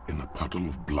 dying in a puddle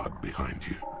of blood behind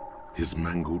you. His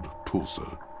mangled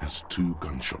torso has 2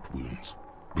 gunshot wounds.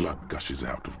 Blood gushes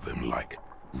out of them like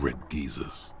red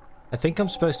geysers. I think I'm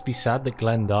supposed to be sad that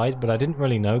Glenn died, but I didn't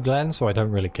really know Glenn, so I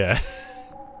don't really care.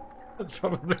 That's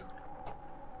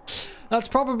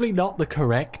probably not the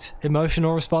correct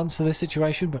emotional response to this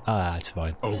situation, but it's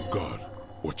fine. Oh God,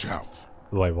 watch out.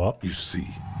 Wait, what? You see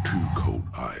 2 cold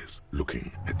eyes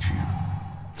looking at you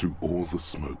through all the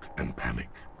smoke and panic,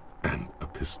 and a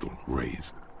pistol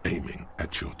raised, aiming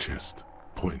at your chest,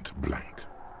 point blank.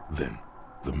 Then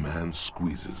the man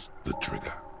squeezes the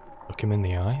trigger. Look him in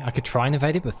the eye. I could try and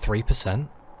evade it, but 3%?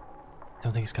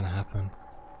 Don't think it's gonna happen.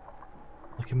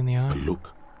 Look him in the eye. A look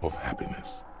of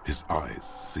happiness. His eyes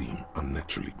seem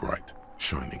unnaturally bright,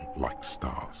 shining like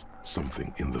stars.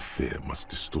 Something in the fear must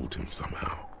distort him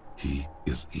somehow. He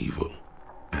is evil,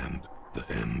 and the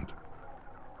end.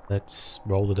 Let's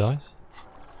roll the dice.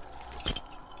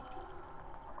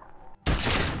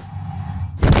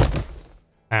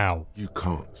 Ow. You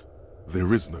can't.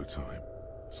 There is no time.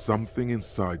 Something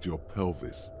inside your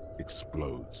pelvis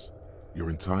explodes. Your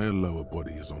entire lower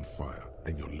body is on fire,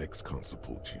 and your legs can't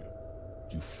support you.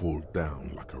 You fall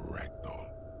down like a rag doll.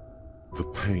 The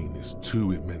pain is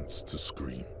too immense to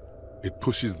scream. It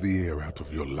pushes the air out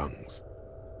of your lungs.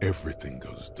 Everything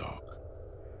goes dark.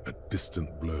 A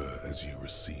distant blur as you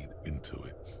recede into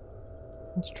it.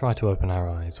 Let's try to open our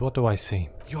eyes. What do I see?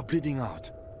 You're bleeding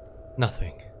out.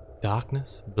 Nothing.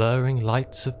 Darkness, blurring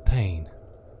lights of pain.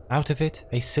 Out of it,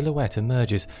 a silhouette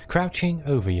emerges, crouching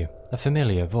over you. A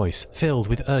familiar voice, filled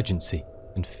with urgency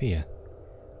and fear.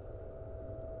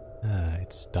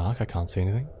 It's dark, I can't see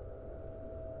anything.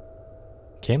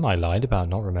 Kim, I lied about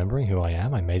not remembering who I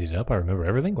am. I made it up, I remember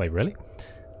everything. Wait, really?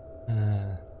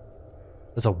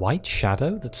 There's a white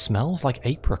shadow that smells like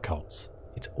apricots.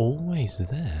 It's always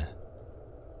there.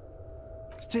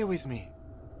 Stay with me.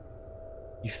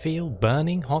 You feel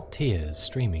burning hot tears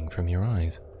streaming from your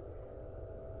eyes.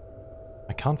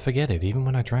 I can't forget it, even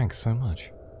when I drank so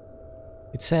much.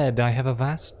 It said I have a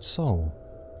vast soul.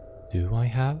 Do I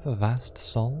have a vast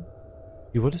soul?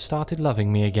 You would have started loving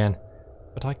me again,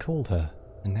 but I called her,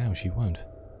 and now she won't.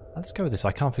 Let's go with this.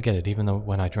 I can't forget it, even though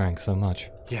when I drank so much.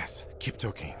 Yes, keep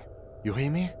talking. You hear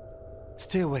me?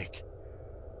 Stay awake.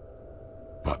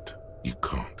 But you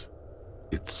can't.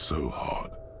 It's so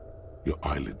hard. Your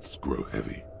eyelids grow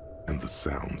heavy, and the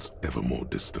sounds ever more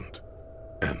distant.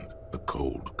 And a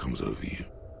cold comes over you.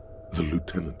 The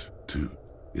lieutenant, too,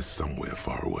 is somewhere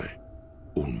far away,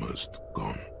 almost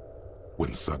gone.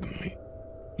 When suddenly,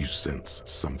 you sense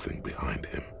something behind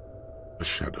him. A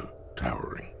shadow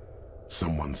towering.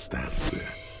 Someone stands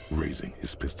there, raising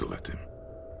his pistol at him.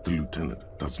 The lieutenant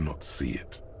does not see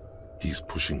it. He's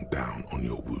pushing down on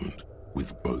your wound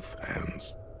with both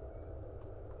hands.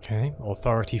 Okay,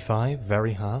 Authority 5,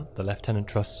 very hard. The lieutenant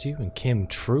trusts you, and Kim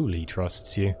truly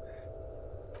trusts you.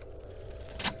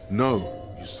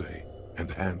 No, you say,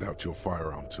 and hand out your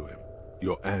firearm to him.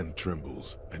 Your hand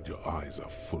trembles, and your eyes are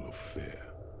full of fear.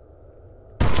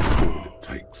 That's all it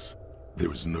takes.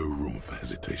 There is no room for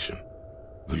hesitation.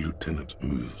 The lieutenant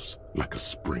moves like a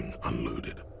spring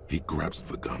unloaded. He grabs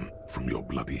the gun from your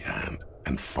bloody hand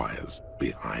and fires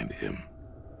behind him.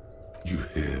 You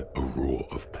hear a roar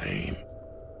of pain,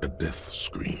 a death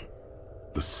scream.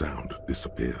 The sound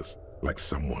disappears like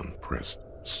someone pressed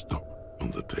stop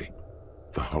on the tape.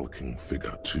 The hulking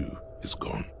figure too is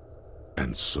gone,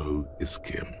 and so is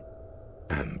Kim,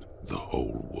 and the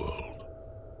whole world.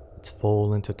 It's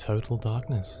fall into total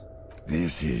darkness.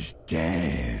 This is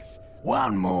death.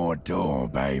 One more door,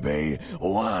 baby.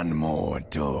 One more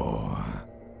door.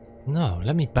 No,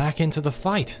 let me back into the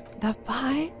fight. The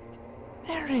fight?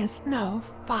 There is no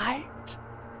fight.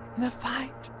 The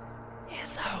fight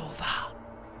is over.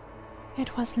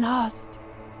 It was lost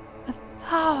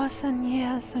 1,000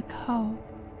 years ago.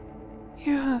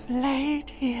 You have laid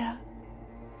here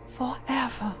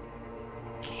forever.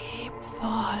 Keep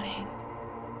falling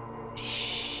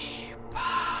deeper.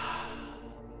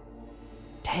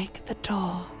 Take the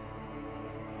door.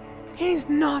 He's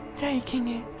not taking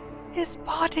it. His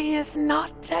body is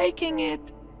not taking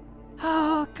it.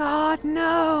 Oh God,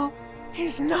 no.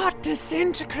 He's not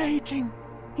disintegrating.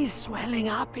 He's swelling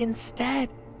up instead.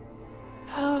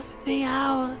 Over the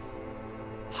hours,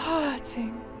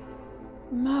 hurting,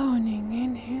 moaning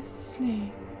in his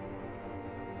sleep,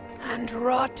 and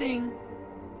rotting,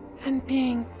 and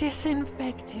being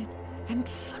disinfected, and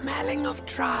smelling of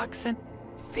drugs, and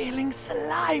feeling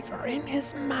saliva in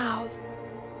his mouth,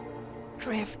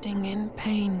 drifting in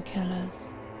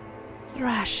painkillers,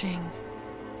 thrashing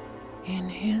in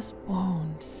his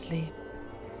wound sleep.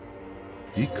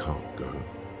 He can't go.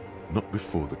 Not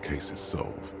before the case is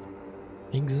solved.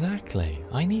 Exactly.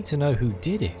 I need to know who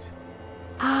did it.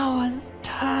 Hours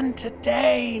turn to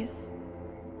days.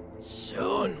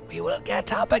 Soon we will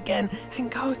get up again and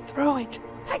go through it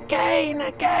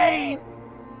again.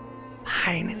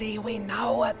 Finally we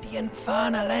know what the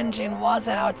infernal engine was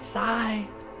outside.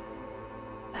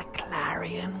 The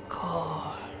clarion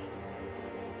call.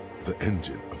 The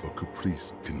engine of a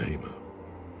Caprice Kinema.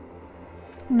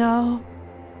 No,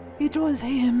 it was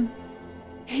him.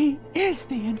 He is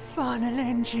the infernal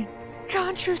engine.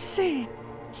 Can't you see?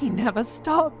 He never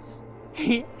stops.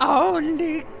 He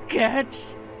only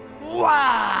gets worse.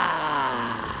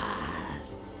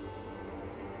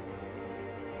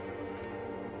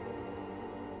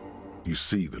 You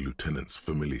see the lieutenant's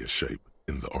familiar shape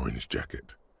in the orange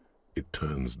jacket. It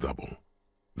turns double,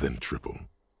 then triple,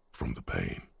 from the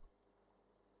pain.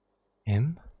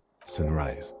 Him?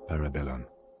 Sunrise, Parabellum.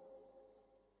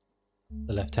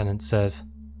 The lieutenant says.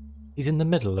 He's in the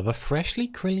middle of a freshly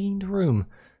cleaned room,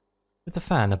 with the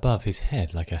fan above his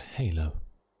head like a halo.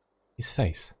 His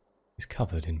face is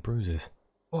covered in bruises.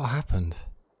 What happened?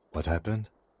 What happened?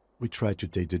 We tried to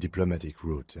take the diplomatic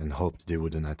route and hoped they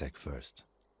wouldn't attack first.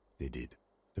 They did.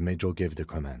 The major gave the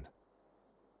command.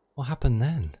 What happened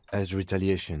then? As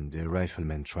retaliation, the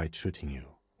rifleman tried shooting you.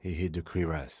 He hit the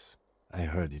cuirass. I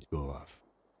heard it go off.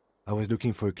 I was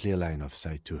looking for a clear line of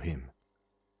sight to him.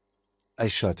 I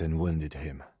shot and wounded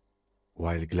him,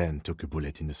 while Glenn took a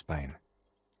bullet in the spine.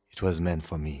 It was meant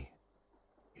for me.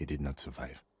 He did not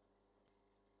survive.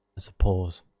 There's a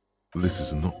pause. This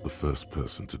is not the first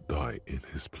person to die in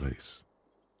his place.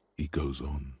 He goes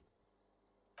on.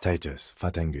 Titus,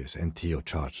 Fat Angus, and Theo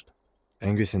charged.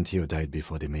 Angus and Theo died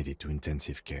before they made it to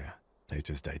intensive care.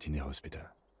 Titus died in the hospital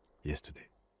yesterday.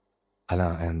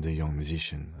 Alain and the young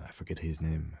musician, I forget his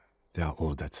name, they are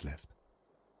all that's left.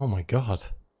 Oh my god.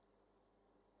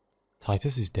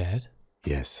 Titus is dead?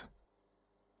 Yes.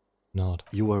 Nod.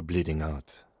 You were bleeding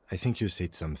out. I think you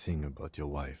said something about your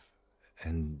wife,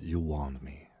 and you warned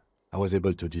me. I was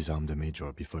able to disarm the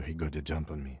major before he got a jump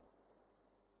on me.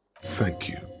 Thank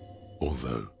you,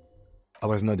 although... I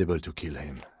was not able to kill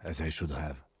him, as I should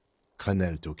have.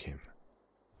 Crenel took him.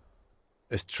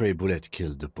 A stray bullet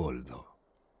killed the Pole, though.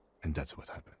 And that's what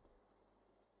happened.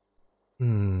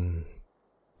 And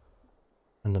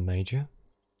the major?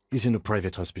 He's in a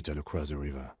private hospital across the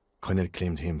river. Crenel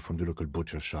claimed him from the local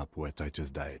butcher shop where Titus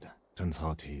died. Turns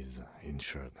out he's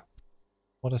insured.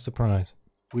 What a surprise.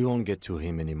 We won't get to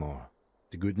him anymore.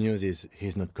 The good news is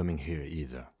he's not coming here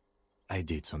either. I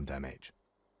did some damage.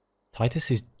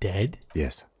 Titus is dead?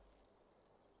 Yes.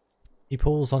 He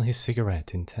pulls on his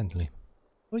cigarette intently.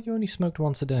 But you only smoked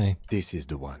once a day. This is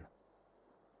the one.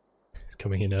 He's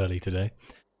coming in early today.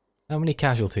 How many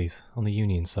casualties on the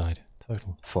Union side,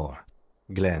 total? 4.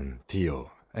 Glenn, Theo,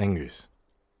 Angus.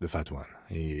 The fat one.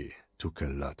 He took a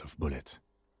lot of bullets.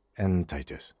 And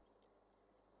Titus.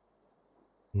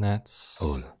 And that's...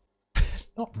 all.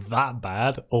 Not that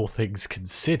bad, all things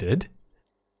considered.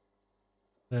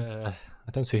 I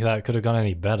don't see how it could have gone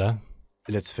any better.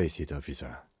 Let's face it,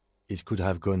 officer. It could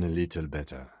have gone a little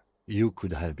better. You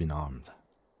could have been armed.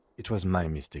 It was my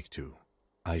mistake too.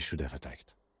 I should have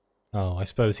attacked. Oh, I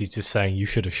suppose he's just saying you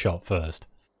should have shot first.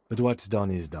 But what's done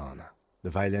is done. The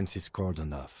violence is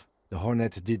cordoned off. The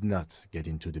Hornets did not get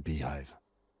into the beehive.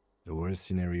 The worst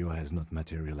scenario has not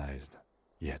materialized.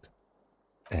 Yet.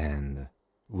 And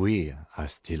we are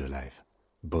still alive.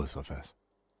 Both of us.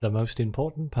 The most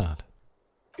important part.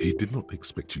 He did not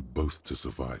expect you both to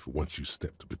survive once you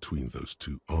stepped between those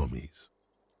two armies.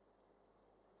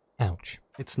 Ouch.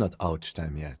 It's not ouch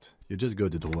time yet. You just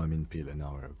got the Dramamine pill an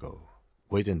hour ago.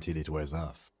 Wait until it wears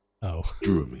off. Oh.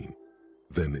 Dramamine?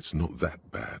 Then it's not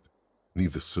that bad.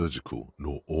 Neither surgical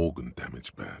nor organ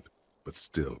damage bad, but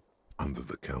still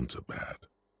under-the-counter bad.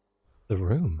 The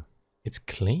room. It's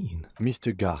clean.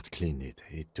 Mr. Gart cleaned it.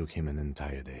 It took him an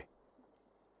entire day.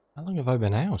 How long have I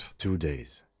been out? 2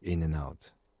 days, in and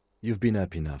out. You've been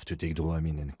up enough to take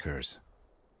Dramamine and curse.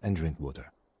 And drink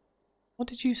water. What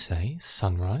did you say?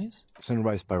 Sunrise?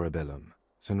 Sunrise parabellum.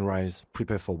 Sunrise,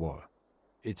 prepare for war.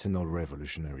 It's an old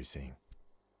revolutionary saying.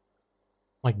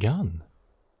 My gun.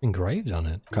 Engraved on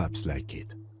it. Cops like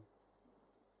it.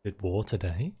 Is it war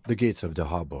today? The gates of the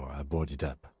harbor are boarded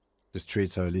up. The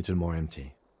streets are a little more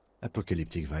empty.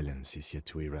 Apocalyptic violence is yet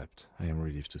to erupt, I am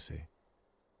relieved to say.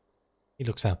 He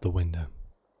looks out the window.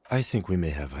 I think we may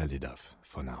have held it off,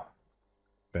 for now.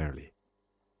 Barely.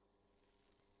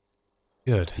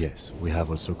 Good. Yes, we have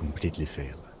also completely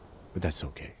failed. But that's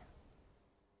okay.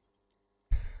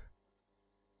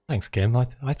 Thanks, Kim. I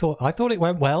thought it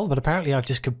went well, but apparently I've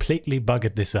just completely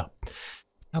buggered this up.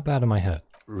 How bad am I hurt?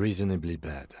 Reasonably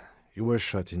bad. You were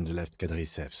shot in the left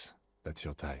quadriceps. That's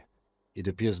your thigh. It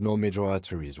appears no major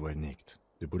arteries were nicked.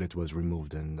 The bullet was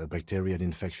removed and a bacterial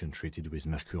infection treated with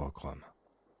mercurochrome.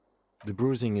 The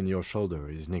bruising in your shoulder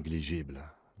is negligible.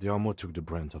 The armor took the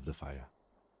brunt of the fire.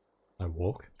 I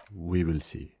walk? We will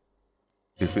see.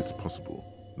 If it's possible,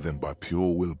 then by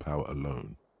pure willpower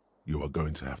alone, you are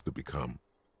going to have to become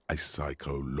a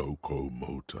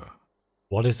psycho-locomotor.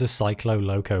 What is a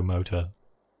cyclo-locomotor?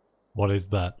 What is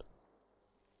that?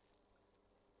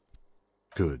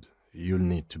 Good. You'll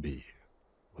need to be.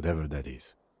 Whatever that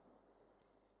is.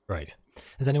 Right.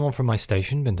 Has anyone from my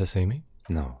station been to see me?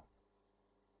 No.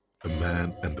 A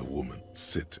man and a woman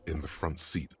sit in the front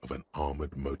seat of an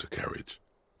armored motor carriage.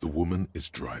 The woman is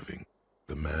driving.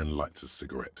 The man lights a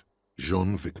cigarette.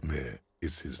 Jean Vicmer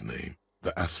is his name.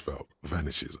 The asphalt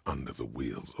vanishes under the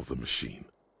wheels of the machine.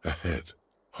 Ahead,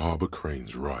 harbor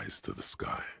cranes rise to the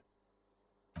sky.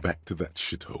 Back to that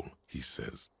shithole, he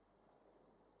says.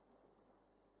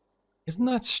 Isn't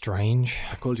that strange?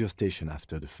 I called your station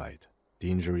after the fight.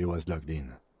 The injury was logged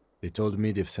in. They told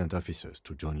me they've sent officers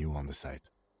to join you on the site.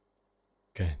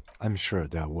 Okay. I'm sure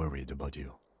they're worried about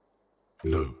you.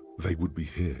 No, they would be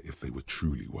here if they were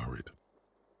truly worried.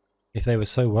 If they were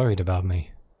so worried about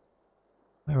me,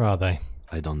 where are they?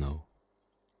 I don't know.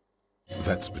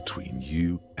 That's between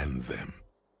you and them,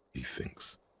 he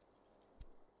thinks.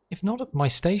 If not at my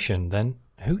station, then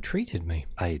who treated me?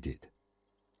 I did.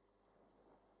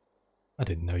 I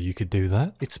didn't know you could do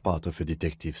that. It's part of a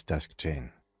detective's task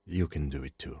chain. You can do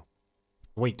it too.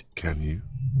 Wait. Can you?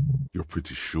 You're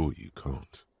pretty sure you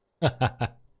can't.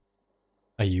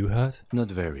 Are you hurt? Not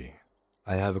very.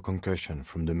 I have a concussion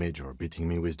from the major beating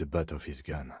me with the butt of his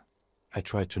gun. I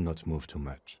try to not move too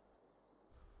much.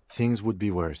 Things would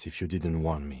be worse if you didn't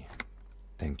warn me.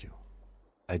 Thank you.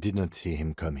 I did not see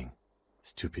him coming.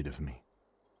 Stupid of me.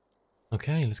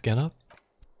 Okay, let's get up.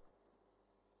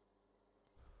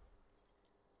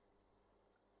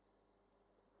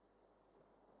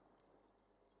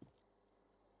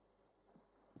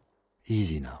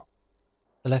 Easy now.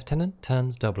 The lieutenant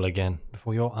turns double again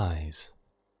before your eyes.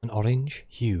 An orange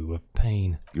hue of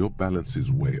pain. Your balance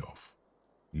is way off.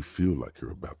 You feel like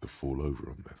you're about to fall over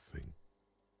on that thing.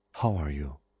 How are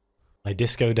you? My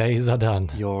disco days are done.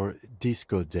 Your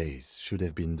disco days should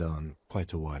have been done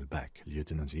quite a while back,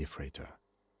 Lieutenant Freighter.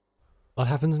 What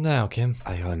happens now, Kim?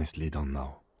 I honestly don't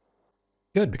know.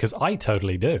 Good, because I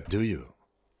totally do. Do you?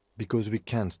 Because we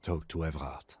can't talk to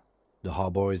Everard. The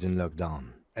harbor is in lockdown.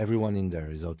 Everyone in there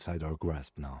is outside our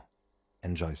grasp now.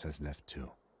 And Joyce has left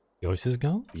too. Joyce is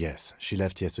gone? Yes, she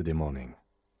left yesterday morning.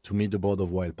 To meet the board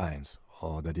of Wild Pines,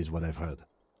 or that is what I've heard.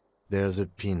 There's a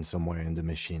pin somewhere in the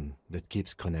machine that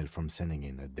keeps Connell from sending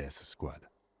in a death squad.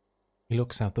 He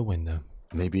looks out the window.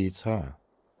 Maybe it's her.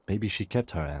 Maybe she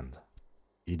kept her hand.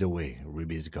 Either way,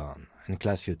 Ruby's gone. And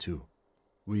Claudia too.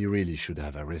 We really should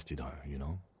have arrested her, you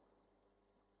know?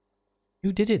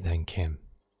 Who did it then, Kim?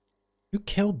 Who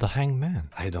killed the hanged man?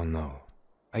 I don't know.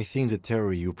 I think the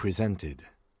theory you presented,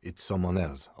 it's someone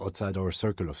else outside our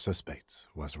circle of suspects,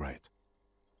 was right.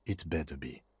 It better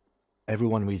be.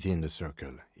 Everyone within the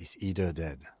circle is either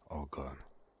dead or gone.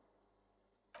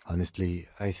 Honestly,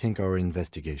 I think our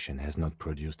investigation has not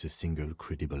produced a single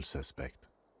credible suspect.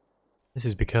 This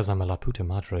is because I'm a La Puta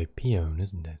Madre peon,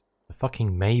 isn't it? The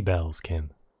fucking Maybells,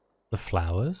 Kim. The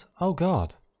flowers? Oh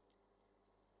god.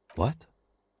 What?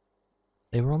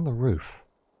 They were on the roof.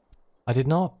 I did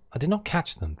not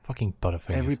catch them. Fucking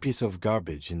butterfingers. Every piece of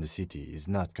garbage in the city is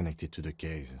not connected to the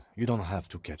case. You don't have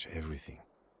to catch everything.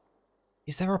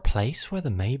 Is there a place where the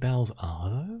Maybells are,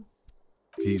 though?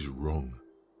 He's wrong.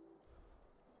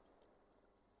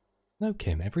 No,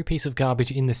 Kim. Every piece of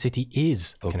garbage in the city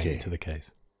is connected to the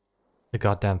case. The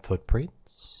goddamn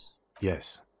footprints?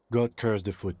 Yes. God curse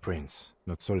the footprints.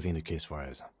 Not solving the case for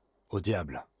us. Au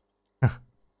diable.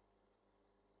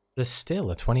 There's still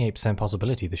a 28%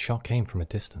 possibility the shot came from a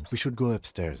distance. We should go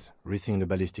upstairs, rethink the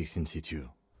ballistics in situ.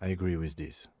 I agree with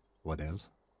this. What else?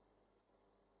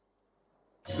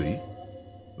 See?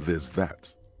 There's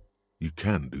that. You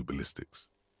can do ballistics.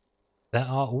 There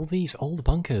are all these old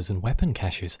bunkers and weapon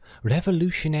caches.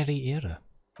 Revolutionary era.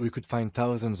 We could find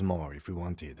thousands more if we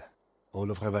wanted.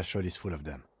 All of Revachol is full of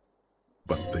them.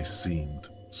 But they seemed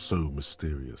so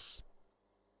mysterious.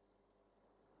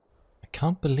 I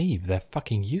can't believe they're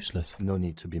fucking useless. No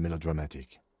need to be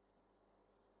melodramatic.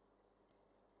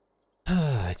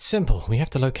 It's simple. We have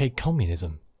to locate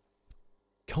communism.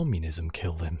 Communism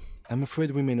killed him. I'm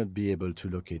afraid we may not be able to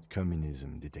locate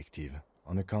communism, Detective,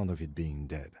 on account of it being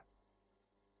dead.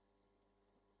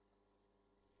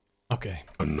 Okay.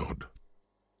 A nod.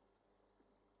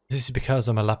 This is because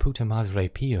I'm a La Puta Madre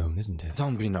peon, isn't it?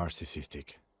 Don't be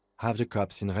narcissistic. Half the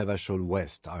cops in Revachol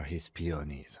West are his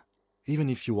peonies. Even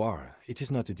if you are, it is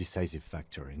not a decisive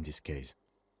factor in this case.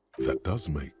 That does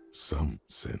make some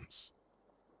sense.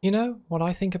 You know what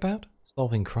I think about?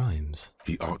 Solving crimes.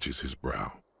 He arches his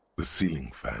brow. The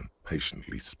ceiling fan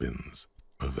patiently spins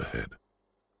overhead.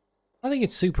 I think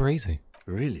it's super easy.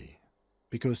 Really?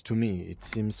 Because to me, it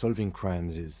seems solving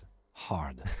crimes is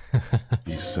hard.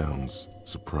 He sounds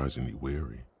surprisingly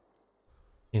weary.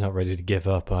 You're not ready to give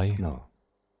up, are you? No.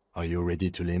 Are you ready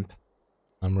to limp?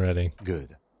 I'm ready.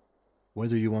 Good. Where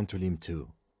do you want to limp to?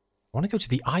 I want to go to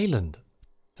the island.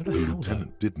 The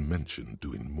lieutenant did mention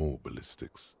doing more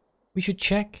ballistics. We should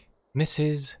check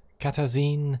Mrs.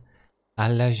 Katazine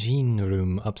Alagine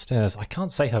room upstairs. I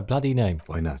can't say her bloody name.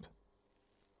 Why not?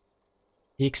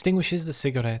 He extinguishes the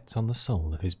cigarette on the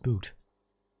sole of his boot.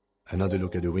 Another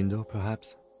look at the window,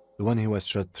 perhaps? The one he was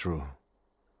shot through.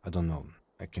 I don't know.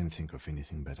 I can't think of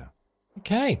anything better.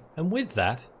 Okay, and with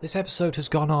that, this episode has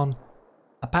gone on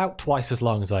about twice as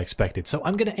long as I expected, so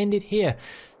I'm going to end it here.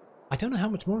 I don't know how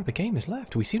much more of the game is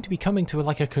left. We seem to be coming to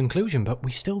a conclusion, but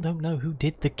we still don't know who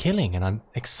did the killing, and I'm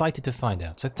excited to find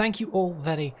out. So thank you all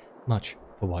very much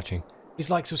for watching. Please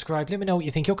like, subscribe, let me know what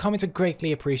you think. Your comments are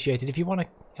greatly appreciated. If you want to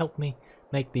help me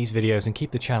make these videos and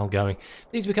keep the channel going,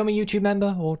 please become a YouTube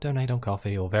member or donate on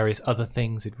Coffee or various other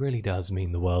things. It really does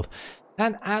mean the world.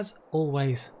 And as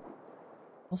always,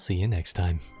 I'll see you next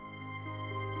time.